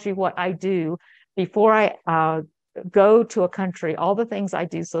tells you what I do before I go to a country, all the things I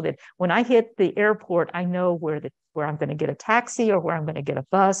do, so that when I hit the airport, I know where I'm going to get a taxi or where I'm going to get a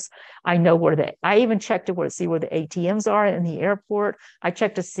bus. I know I even check to see where the ATMs are in the airport. I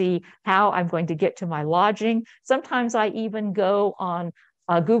check to see how I'm going to get to my lodging. Sometimes I even go on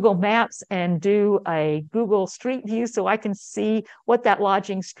Google Maps and do a Google Street View so I can see what that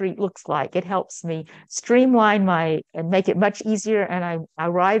lodging street looks like. It helps me streamline and make it much easier. And I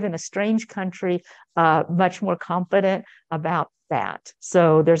arrive in a strange country much more confident about that.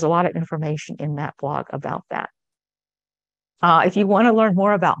 So there's a lot of information in that blog about that. If you want to learn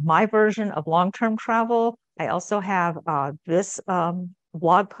more about my version of long-term travel, I also have this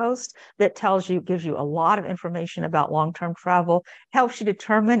blog post that gives you a lot of information about long-term travel, helps you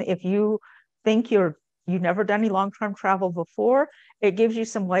determine if you think you've never done any long-term travel before. It gives you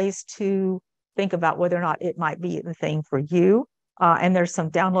some ways to think about whether or not it might be the thing for you. And there's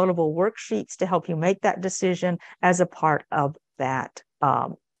some downloadable worksheets to help you make that decision as a part of that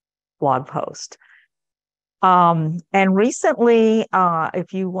blog post. And recently,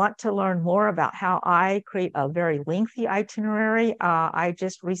 if you want to learn more about how I create a very lengthy itinerary,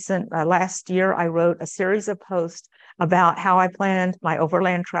 last year, I wrote a series of posts about how I planned my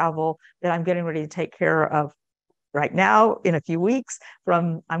overland travel that I'm getting ready to take care of right now in a few weeks.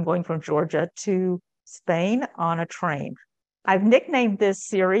 I'm going from Georgia to Spain on a train. I've nicknamed this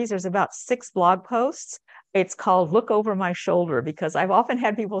series, there's about 6 blog posts. It's called Look Over My Shoulder, because I've often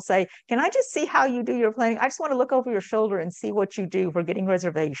had people say, can I just see how you do your planning? I just want to look over your shoulder and see what you do for getting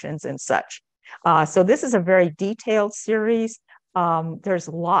reservations and such. So this is a very detailed series. There's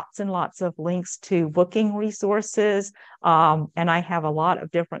lots and lots of links to booking resources. And I have a lot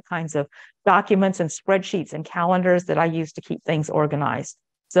of different kinds of documents and spreadsheets and calendars that I use to keep things organized.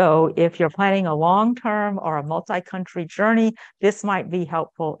 So if you're planning a long-term or a multi-country journey, this might be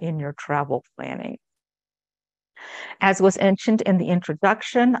helpful in your travel planning. As was mentioned in the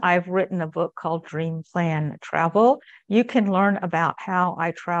introduction, I've written a book called Dream Plan Travel. You can learn about how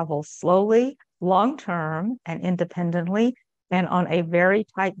I travel slowly, long-term, and independently, and on a very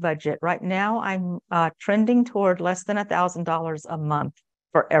tight budget. Right now, I'm trending toward less than $1,000 a month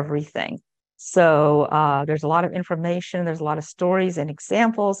for everything. So there's a lot of information. There's a lot of stories and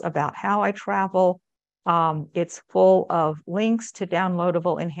examples about how I travel. It's full of links to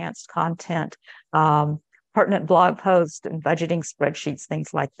downloadable enhanced content, pertinent blog posts and budgeting spreadsheets,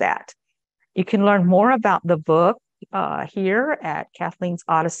 things like that. You can learn more about the book here at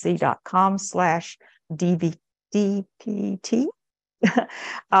Kathleen'sOdyssey.com/DPT.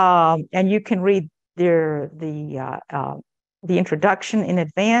 And you can read the introduction in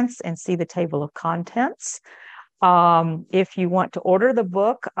advance and see the table of contents. If you want to order the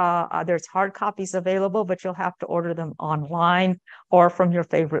book, there's hard copies available, but you'll have to order them online or from your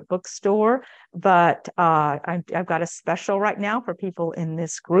favorite bookstore. But I've got a special right now for people in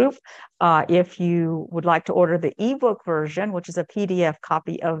this group. If you would like to order the ebook version, which is a PDF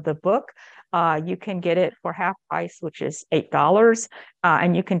copy of the book, you can get it for half price, which is $8,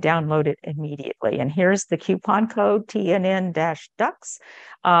 and you can download it immediately. And here's the coupon code TNN-DUCKS,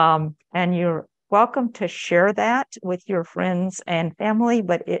 and you're welcome to share that with your friends and family,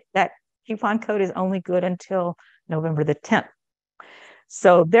 but that coupon code is only good until November the 10th.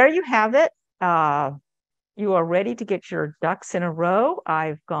 So there you have it. You are ready to get your ducks in a row.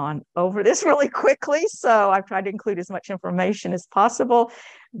 I've gone over this really quickly, so I've tried to include as much information as possible,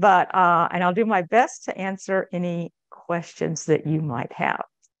 but and I'll do my best to answer any questions that you might have.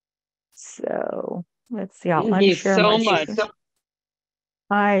 So let's see, I'll unshare my screen.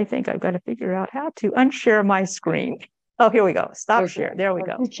 I think I've got to figure out how to unshare my screen. Oh, here we go. Stop share. There we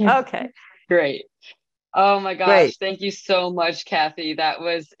go. Okay. Great. Oh my gosh. Great. Thank you so much, Cathy. That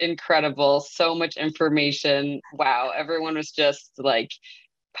was incredible. So much information. Wow. Everyone was just like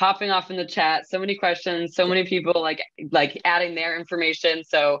popping off in the chat. So many questions, so many people like adding their information.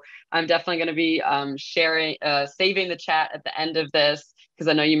 So I'm definitely going to be saving the chat at the end of this, because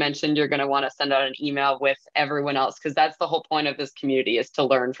I know you mentioned you're going to want to send out an email with everyone else, because that's the whole point of this community, is to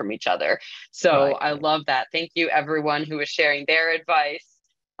learn from each other. So right. I love that. Thank you, everyone who is sharing their advice.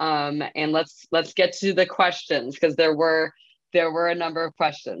 And let's get to the questions, because there were a number of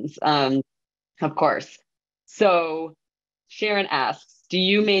questions, of course. So Sharon asks, do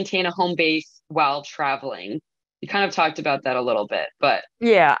you maintain a home base while traveling? You kind of talked about that a little bit, but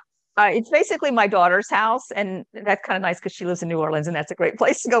yeah. It's basically my daughter's house, and that's kind of nice because she lives in New Orleans, and that's a great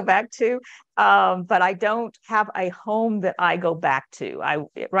place to go back to. But I don't have a home that I go back to.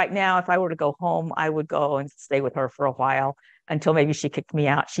 Right now, if I were to go home, I would go and stay with her for a while until maybe she kicked me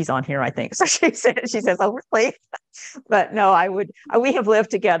out. She's on here, I think. So she says, oh, really? But no, we have lived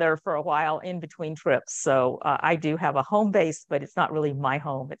together for a while in between trips. So I do have a home base, but it's not really my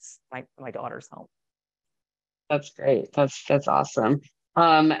home. It's my daughter's home. That's great. That's awesome.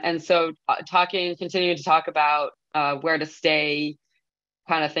 And so continuing to talk about where to stay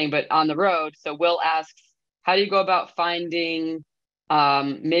kind of thing, but on the road. So Will asks, how do you go about finding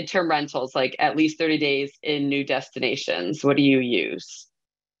midterm rentals, like at least 30 days in new destinations? What do you use?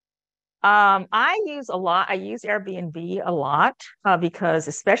 I use Airbnb a lot because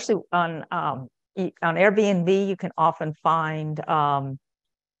especially on on Airbnb, you can often find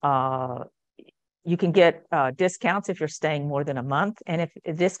uh, you can get discounts if you're staying more than a month. And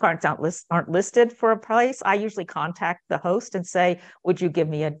if discounts aren't listed for a price, I usually contact the host and say, would you give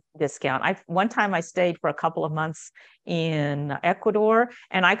me a discount? One time I stayed for a couple of months in Ecuador,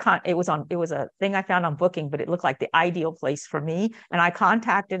 and it was a thing I found on Booking, but it looked like the ideal place for me. And I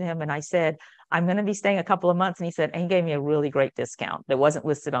contacted him and I said, I'm going to be staying a couple of months. And he gave me a really great discount that wasn't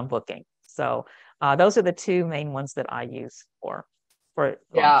listed on Booking. So those are the two main ones that I use for long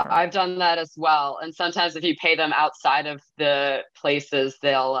Yeah, term. I've done that as well. And sometimes if you pay them outside of the places,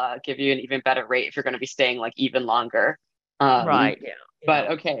 they'll give you an even better rate if you're going to be staying like even longer. Um, Right. Yeah. Yeah.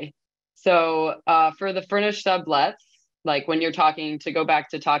 but okay. So for the furnished sublets, like when you're talking to go back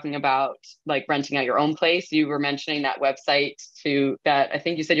to talking about like renting out your own place, you were mentioning that website to that I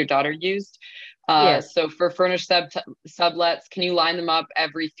think you said your daughter used. Yes. So for furnished sublets, can you line them up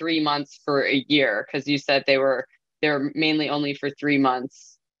every 3 months for a year? Because you said they're mainly only for 3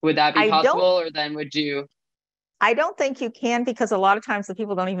 months. Would that be I possible, don't or then would you? I don't think you can because a lot of times the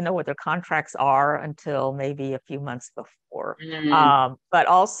people don't even know what their contracts are until maybe a few months before. Mm, But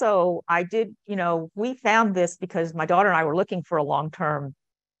also I did, we found this because my daughter and I were looking for a long-term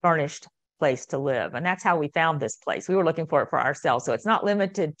furnished place to live. And that's how we found this place. We were looking for it for ourselves. So it's not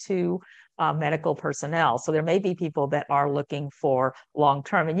limited to medical personnel. So there may be people that are looking for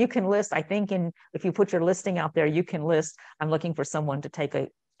long-term. And you can list, I think if you put your listing out there, you can list, I'm looking for someone to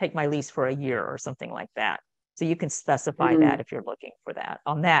take my lease for a year or something like that. So you can specify that mm. if you're looking for that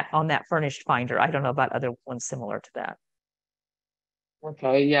on that furnished finder. I don't know about other ones similar to that.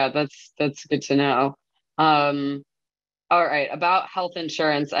 Okay, yeah, that's good to know. Um, all right, about health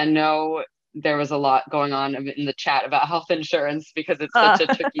insurance. I know there was a lot going on in the chat about health insurance because it's such a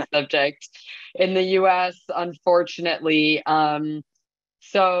tricky subject in the US, unfortunately.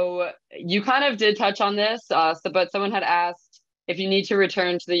 So you kind of did touch on this, but someone had asked if you need to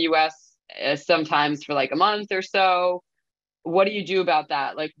return to the US sometimes for like a month or so. What do you do about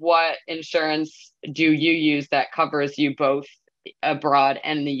that? Like, what insurance do you use that covers you both abroad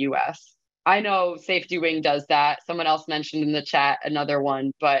and the US? I know Safety Wing does that. Someone else mentioned in the chat another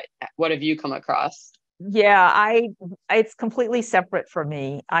one, but what have you come across? Yeah, it's completely separate for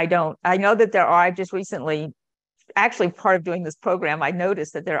me. I know that I've just recently, actually part of doing this program, I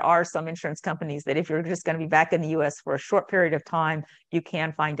noticed that there are some insurance companies that if you're just going to be back in the US for a short period of time, you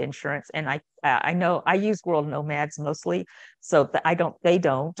can find insurance. And I know I use World Nomads mostly. So I don't,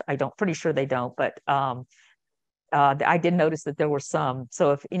 pretty sure they don't, but I did notice that there were some.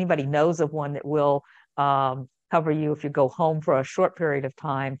 So if anybody knows of one that will cover you if you go home for a short period of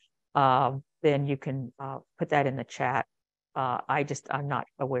time, then you can put that in the chat. I'm not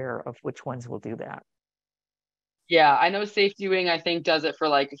aware of which ones will do that. Yeah, I know Safety Wing, I think, does it for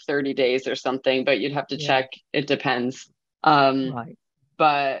like 30 days or something, but you'd have to Yeah, check. It depends. Um, right.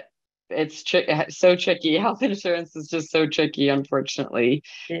 but so tricky. Health insurance is just so tricky, unfortunately.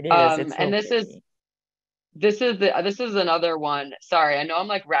 It is. It's And so tricky. this is another one. Sorry, I know I'm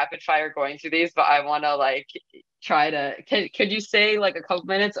like rapid fire going through these, but I want to like try to. Could you say like a couple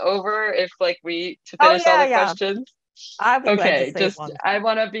minutes over if like we to Oh finish all yeah, the yeah. questions? I'll be glad to Okay, stay as just long as I that.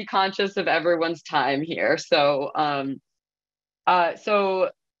 want to be conscious of everyone's time here. So coming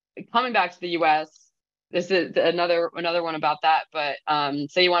back to the US, this is another one about that. But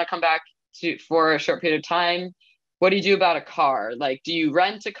say you want to come back to for a short period of time, what do you do about a car? Like, do you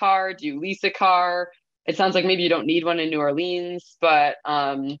rent a car? Do you lease a car? It sounds like maybe you don't need one in New Orleans, but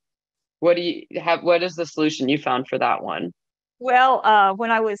what do you have? What is the solution you found for that one? Well, when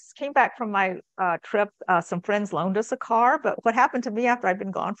I came back from my trip, some friends loaned us a car. But what happened to me after I'd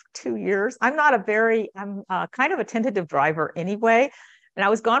been gone for 2 years? I'm kind of a tentative driver anyway. And I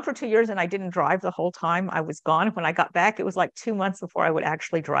was gone for 2 years and I didn't drive the whole time I was gone. When I got back, it was like 2 months before I would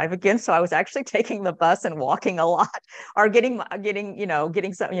actually drive again. So I was actually taking the bus and walking a lot or getting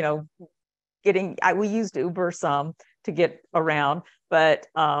some, we used Uber some to get around. But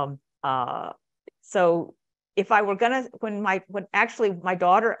so if I were gonna, when actually my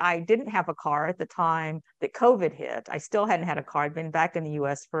daughter, I didn't have a car at the time that COVID hit. I still hadn't had a car. I'd been back in the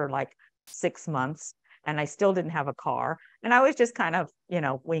US for like 6 months and I still didn't have a car. And I was just kind of,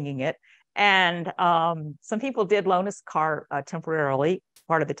 winging it. And some people did loan us a car temporarily.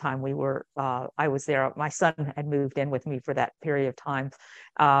 Part of the time I was there. My son had moved in with me for that period of time.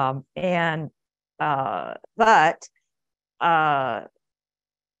 And but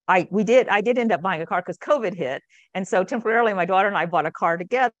I did end up buying a car because COVID hit. And so temporarily my daughter and I bought a car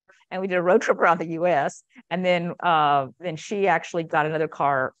together and we did a road trip around the US. And then she actually got another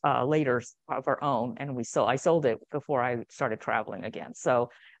car later of her own. And I sold it before I started traveling again. So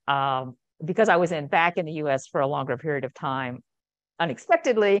because I was back in the US for a longer period of time,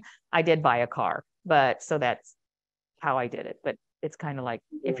 unexpectedly, I did buy a car. But so that's how I did it. But it's kind of like,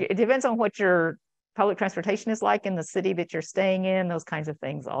 it depends on what your public transportation is like in the city that you're staying in, those kinds of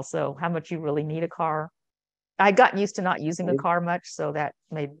things. Also, how much you really need a car. I got used to not using a car much, so that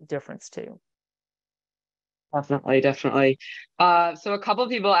made a difference too. Definitely, definitely. So a couple of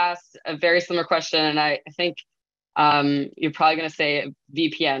people asked a very similar question, and I think you're probably going to say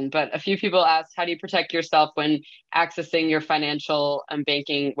VPN, but a few people asked, how do you protect yourself when accessing your financial and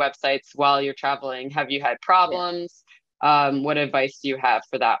banking websites while you're traveling? Have you had Yeah. problems? What advice do you have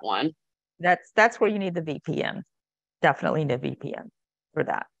for that one? That's where you need the VPN. Definitely need a VPN for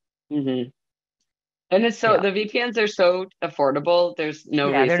that. Hmm. And it's so Yeah. the VPNs are so affordable. There's no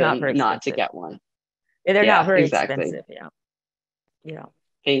Yeah, they're not reason very not to expensive. get one. They're not Yeah, very exactly. expensive. Yeah. Yeah.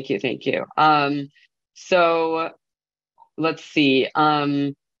 Thank you, thank you. So let's see.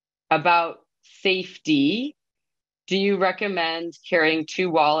 About safety. Do you recommend carrying two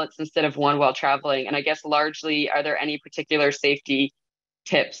wallets instead of one while traveling? And I guess largely, are there any particular safety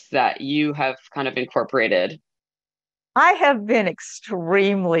tips that you have kind of incorporated? I have been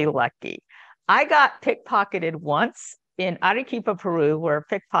extremely lucky. I got pickpocketed once in Arequipa, Peru, where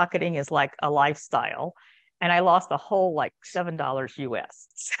pickpocketing is like a lifestyle. And I lost a whole like $7 US.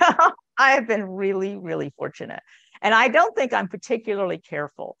 So I have been really, really fortunate. And I don't think I'm particularly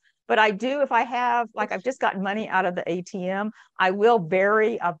careful, but I do, if I have, like, I've just gotten money out of the ATM, I will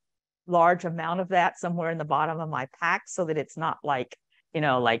bury a large amount of that somewhere in the bottom of my pack so that it's not like,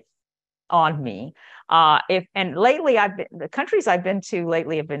 like on me. If and lately the countries I've been to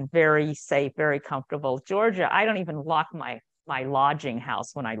lately have been very safe, very comfortable. Georgia, I don't even lock my lodging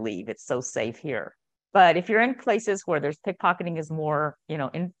house when I leave. It's so safe here. But if you're in places where there's pickpocketing is more,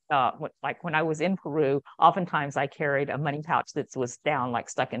 like when I was in Peru, oftentimes I carried a money pouch that was down, like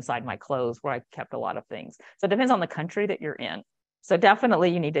stuck inside my clothes, where I kept a lot of things. So it depends on the country that you're in. So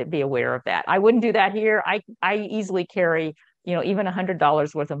definitely you need to be aware of that. I wouldn't do that here. I easily carry even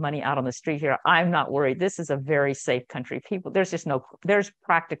 $100 worth of money out on the street here. I'm not worried. This is a very safe country. There's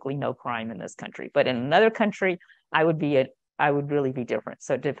practically no crime in this country. But in another country, I would really be different.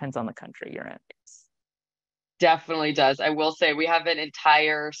 So it depends on the country you're in. Definitely does. I will say we have an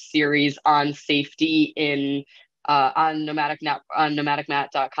entire series on safety in on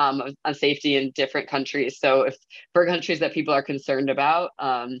nomadicmat.com on safety in different countries. So if for countries that people are concerned about,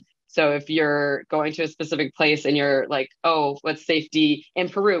 so if you're going to a specific place and you're like, oh, what's safety in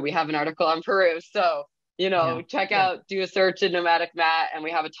Peru? We have an article on Peru. So, Yeah. check Yeah. out, do a search in Nomadic Mat, and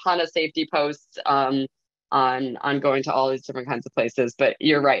we have a ton of safety posts on going to all these different kinds of places. But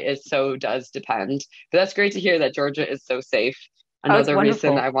you're right, it so does depend. But that's great to hear that Georgia is so safe. Oh, it's Another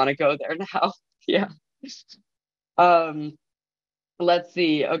reason wonderful. I want to go there now. Yeah. Um, let's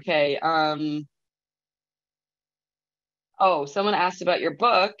see. Okay. Oh, someone asked about your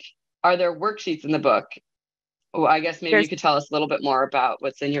book. Are there worksheets in the book? Oh, I guess maybe you There's could tell us a little bit more about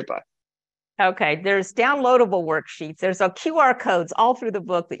what's in your book. Okay, there's downloadable worksheets. There's a QR codes all through the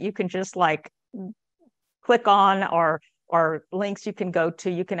book that you can just like click on, or links you can go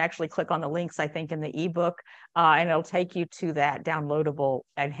to. You can actually click on the links, I think, in the ebook, and it'll take you to that downloadable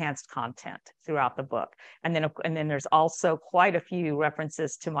enhanced content throughout the book. And then there's also quite a few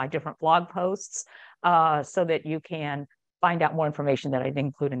references to my different blog posts, so that you can find out more information that I didn't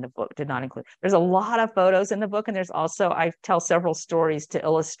include in the book, did not include. There's a lot of photos in the book, and there's also, I tell several stories to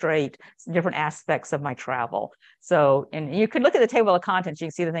illustrate different aspects of my travel. So, and you can look at the table of contents, you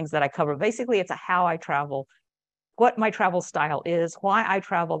can see the things that I cover. Basically, it's a how I travel, what my travel style is, why I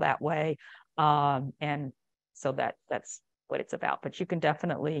travel that way. And so that's what it's about. But you can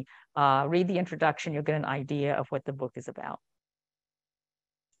definitely read the introduction, you'll get an idea of what the book is about.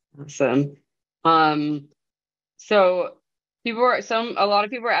 Awesome. Um, so a lot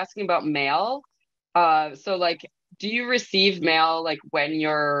of people are asking about mail. So like, do you receive mail like when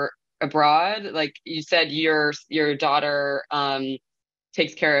you're abroad? Like you said, your daughter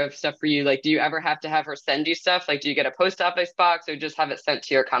takes care of stuff for you. Like, do you ever have to have her send you stuff? Like, do you get a post office box or just have it sent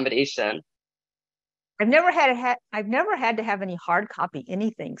to your accommodation? I've never had to have any hard copy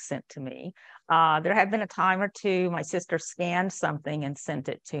anything sent to me. There have been a time or two my sister scanned something and sent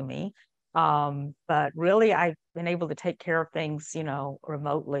it to me. But really, I've been able to take care of things,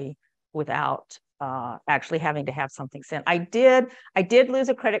 remotely without actually having to have something sent. I did lose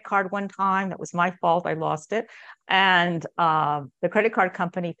a credit card one time. That was my fault. I lost it, and the credit card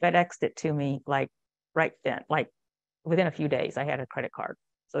company FedExed it to me like right then, like within a few days. I had a credit card.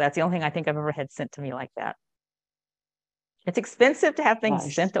 So that's the only thing I think I've ever had sent to me like that. It's expensive to have things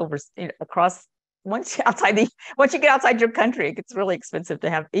Nice. sent over across once you get outside your country, it gets really expensive to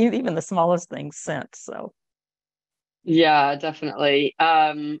have even the smallest things sent. So Yeah, definitely.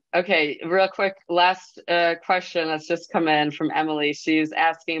 Okay, real quick, last question that's just come in from Emily. She's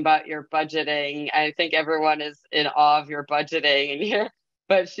asking about your budgeting. I think everyone is in awe of your budgeting and here,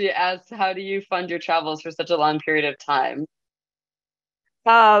 but she asks, how do you fund your travels for such a long period of time?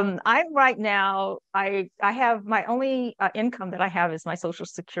 I'm right now, I have my only income that I have is my Social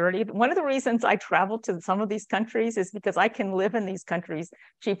Security. One of the reasons I travel to some of these countries is because I can live in these countries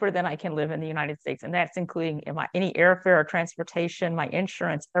cheaper than I can live in the United States. And that's including in any airfare or transportation, my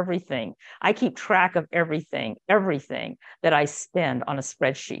insurance, everything. I keep track of everything that I spend on a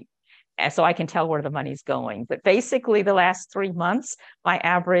spreadsheet. And so I can tell where the money's going. But basically, the last 3 months, my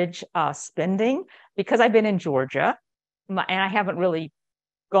average spending, because I've been in Georgia, and I haven't really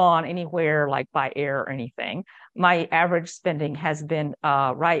gone anywhere like by air or anything. My average spending has been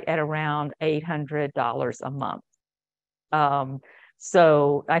right at around $800 a month. Um,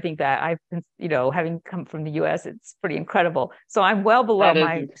 so I think that I've been, having come from the US, it's pretty incredible. So I'm well below That is,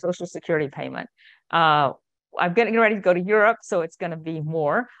 my Social Security payment. Uh, I'm getting ready to go to Europe, so it's going to be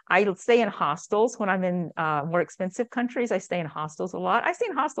more. I stay in hostels when I'm in more expensive countries. I stay in hostels a lot. I stay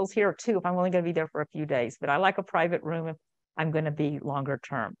in hostels here too if I'm only going to be there for a few days, but I like a private room if I'm going to be longer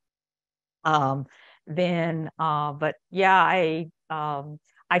term. Um, but yeah, I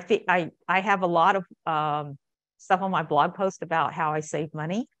think I have a lot of stuff on my blog post about how I save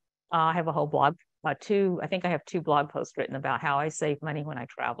money. I have a whole blog, I think I have two blog posts written about how I save money when I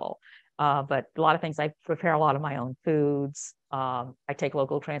travel. But a lot of things, I prepare a lot of my own foods. I take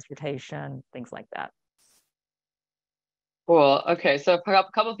local transportation, things like that. cool. Okay, so a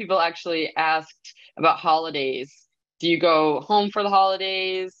couple of people actually asked about holidays. Do you go home for the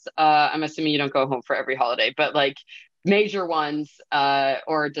holidays? I'm assuming you don't go home for every holiday, but like major ones,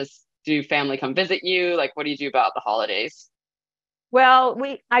 or just do family come visit you? Like, what do you do about the holidays? Well,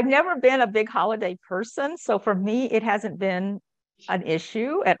 I've never been a big holiday person, so for me, it hasn't been an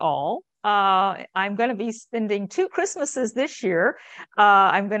issue at all. I'm going to be spending two Christmases this year.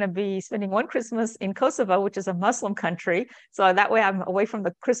 I'm going to be spending one Christmas in Kosovo, which is a Muslim country, so that way I'm away from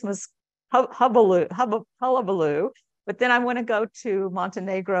the Christmas hullabaloo. But then I want to go to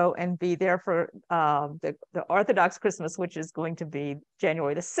Montenegro and be there for the Orthodox Christmas, which is going to be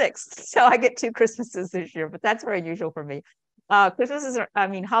January the 6th. So I get two Christmases this year, but that's very unusual for me. I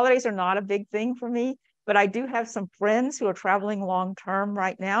mean, holidays are not a big thing for me, but I do have some friends who are traveling long term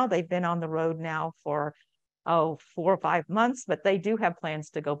right now. They've been on the road now for, 4 or 5 months, but they do have plans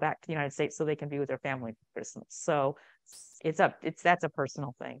to go back to the United States so they can be with their family for Christmas. So that's a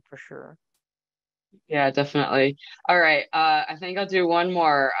personal thing for sure. Yeah, definitely. All right. I think I'll do one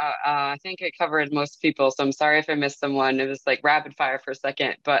more. I think I covered most people, so I'm sorry if I missed someone. It was like rapid fire for a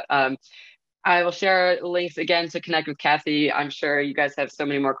second, but I will share links again to connect with Cathy. I'm sure you guys have so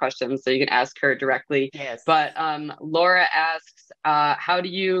many more questions, so you can ask her directly. Yes. But Laura asks, how do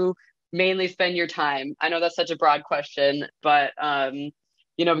you mainly spend your time? I know that's such a broad question, but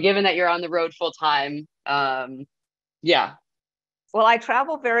given that you're on the road full time, yeah. Well, I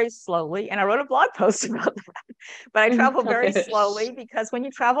travel very slowly, and I wrote a blog post about that. But I travel very slowly because when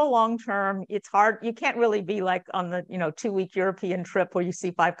you travel long term, it's hard. You can't really be like on the 2 week European trip where you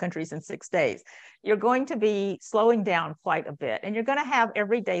see 5 countries in 6 days. You're going to be slowing down quite a bit, and you're going to have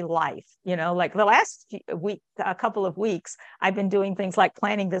everyday life. Like the last a couple of weeks, I've been doing things like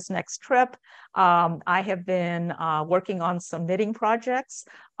planning this next trip. I have been working on some knitting projects.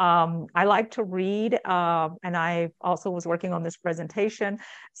 I like to read, and I also was working on this presentation.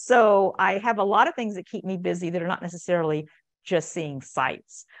 So I have a lot of things that keep me busy that are not necessarily just seeing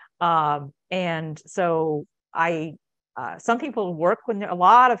sites. And so some people work a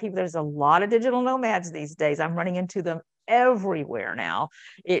lot of people, there's a lot of digital nomads these days. I'm running into them everywhere now.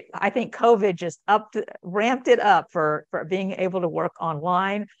 I think COVID just ramped it up for being able to work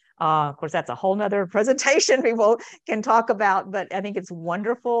online. Of course, that's a whole nother presentation people can talk about, but I think it's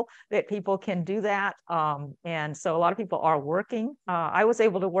wonderful that people can do that. And so a lot of people are working. I was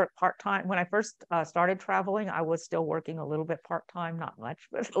able to work part-time. When I first started traveling, I was still working a little bit part-time, not much,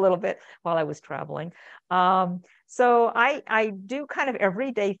 but a little bit while I was traveling. So I do kind of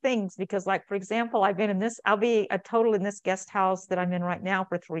everyday things because, like, for example, I'll be a total in this guest house that I'm in right now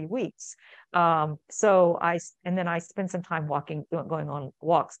for 3 weeks. And then I spend some time going on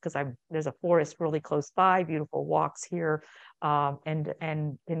walks because there's a forest really close by, beautiful walks here, and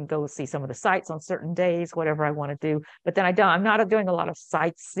then go see some of the sites on certain days, whatever I want to do. But then I'm not doing a lot of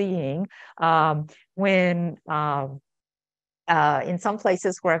sightseeing. When in some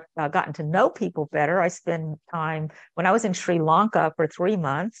places where I've gotten to know people better, I spend time. When I was in Sri Lanka for 3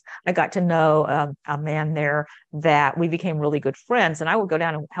 months, I got to know a man there that we became really good friends, and I would go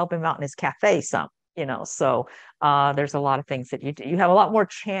down and help him out in his cafe some, so there's a lot of things that you do. You have a lot more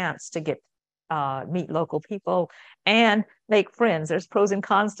chance to get meet local people and make friends. There's pros and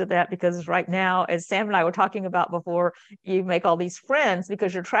cons to that, because right now, as Sam and I were talking about before, you make all these friends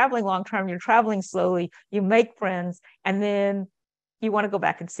because you're traveling long term, you're traveling slowly, you make friends, and then you want to go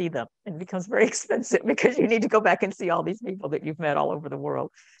back and see them. And it becomes very expensive because you need to go back and see all these people that you've met all over the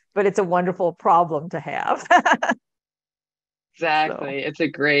world. But it's a wonderful problem to have. So, Exactly.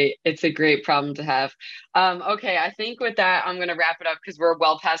 It's a great problem to have. Okay, I think with that, I'm gonna wrap it up because we're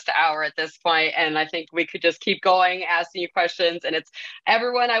well past the hour at this point, and I think we could just keep going, asking you questions. And it's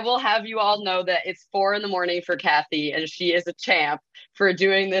everyone, I will have you all know that it's 4 in the morning for Cathy, and she is a champ for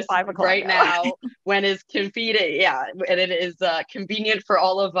doing this 5 o'clock right now. now when it's convenient. Yeah, and it is convenient for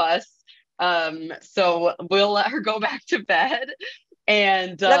all of us. So we'll let her go back to bed.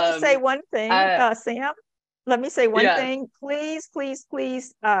 And Let me say one thing, uh, Sam. Let me say one yes. thing, please, please,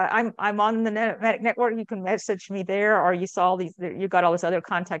 please. I'm on the network. You can message me there, or you saw these. You got all this other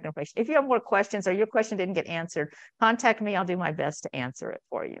contact information. If you have more questions, or your question didn't get answered, contact me. I'll do my best to answer it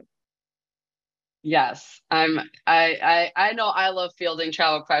for you. Yes, I know I love fielding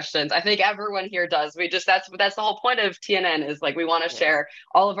travel questions. I think everyone here does. We just that's the whole point of TNN is like we want to Yes. share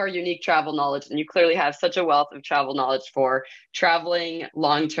all of our unique travel knowledge, and you clearly have such a wealth of travel knowledge for traveling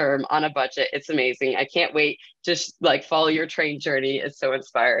long term on a budget. It's amazing. I can't wait to like follow your train journey. It's so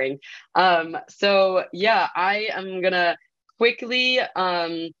inspiring. So yeah, I am gonna quickly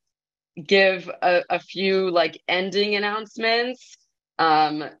give a few like ending announcements.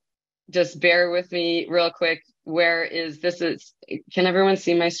 Um, just bear with me real quick. Where is this? Is can everyone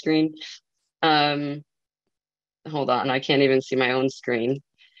see my screen? Um, hold on, I can't even see my own screen.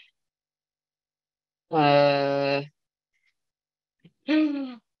 Uh,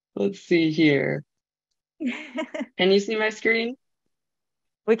 let's see here. Can you see my screen?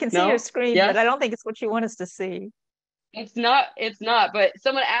 We can see your No? screen, but Yes? I don't think it's what you want us to see. It's not, but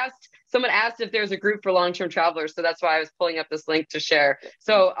someone asked if there's a group for long-term travelers, so that's why I was pulling up this link to share.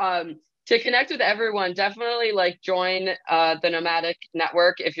 So to connect with everyone, definitely like join the Nomadic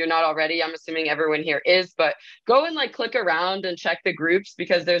Network if you're not already. I'm assuming everyone here is, but go and like click around and check the groups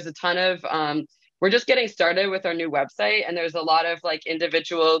because there's a ton of we're just getting started with our new website, and there's a lot of like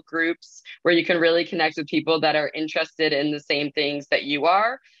individual groups where you can really connect with people that are interested in the same things that you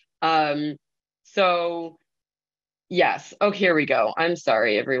are. So yes. Oh, here we go. I'm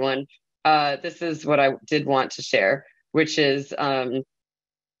sorry, everyone. This is what I did want to share, which is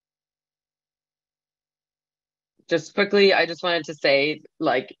just quickly, I just wanted to say,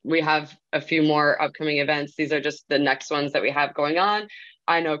 like, we have a few more upcoming events. These are just the next ones that we have going on.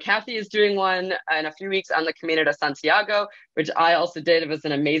 I know Cathy is doing one in a few weeks on the Camino de Santiago, which I also did. It was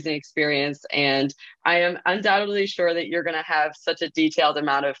an amazing experience. And I am undoubtedly sure that you're going to have such a detailed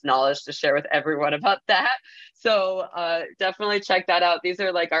amount of knowledge to share with everyone about that. So definitely check that out. These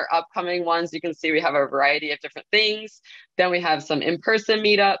are like our upcoming ones. You can see we have a variety of different things. Then we have some in-person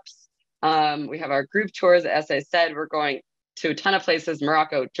meetups. We have our group tours. As I said, we're going to a ton of places: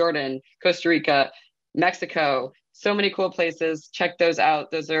 Morocco, Jordan, Costa Rica, Mexico. So many cool places. Check those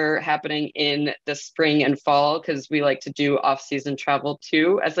out. Those are happening in the spring and fall because we like to do off-season travel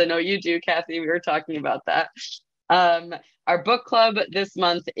too, as I know you do, Cathy. We were talking about that. Um, our book club this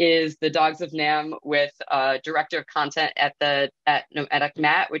month is The Dogs of Nam with director of content at Noetic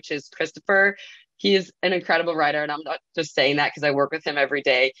Matt, which is Christopher. He is an incredible writer, and I'm not just saying that because I work with him every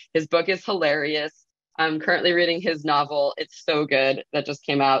day. His book is hilarious. I'm currently reading his novel. It's so good that just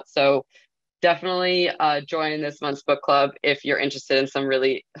came out. So definitely join this month's book club if you're interested in some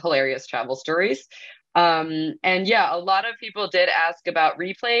really hilarious travel stories. And yeah, a lot of people did ask about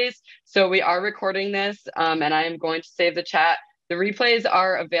replays. So we are recording this, and I am going to save the chat. The replays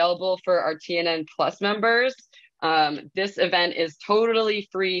are available for our TNN Plus members. This event is totally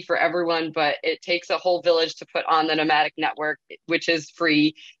free for everyone, but it takes a whole village to put on the Nomadic Network, which is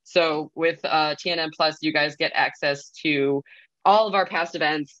free. So with TNN Plus, you guys get access to all of our past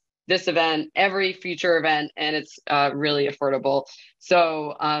events, this event, every future event, and it's really affordable.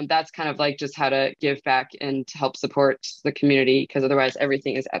 So that's kind of like just how to give back and to help support the community because otherwise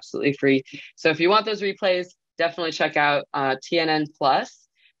everything is absolutely free. So if you want those replays, definitely check out TNN Plus.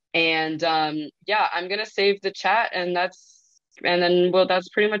 And yeah, I'm gonna save the chat, and then well, that's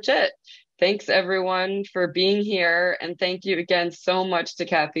pretty much it. Thanks everyone for being here, and thank you again so much to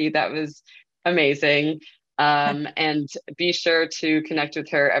Cathy. That was amazing. And be sure to connect with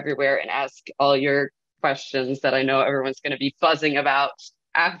her everywhere and ask all your questions that I know everyone's going to be buzzing about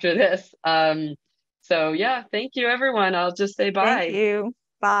after this. So yeah, thank you everyone. I'll just say Thank bye. you.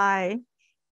 Bye.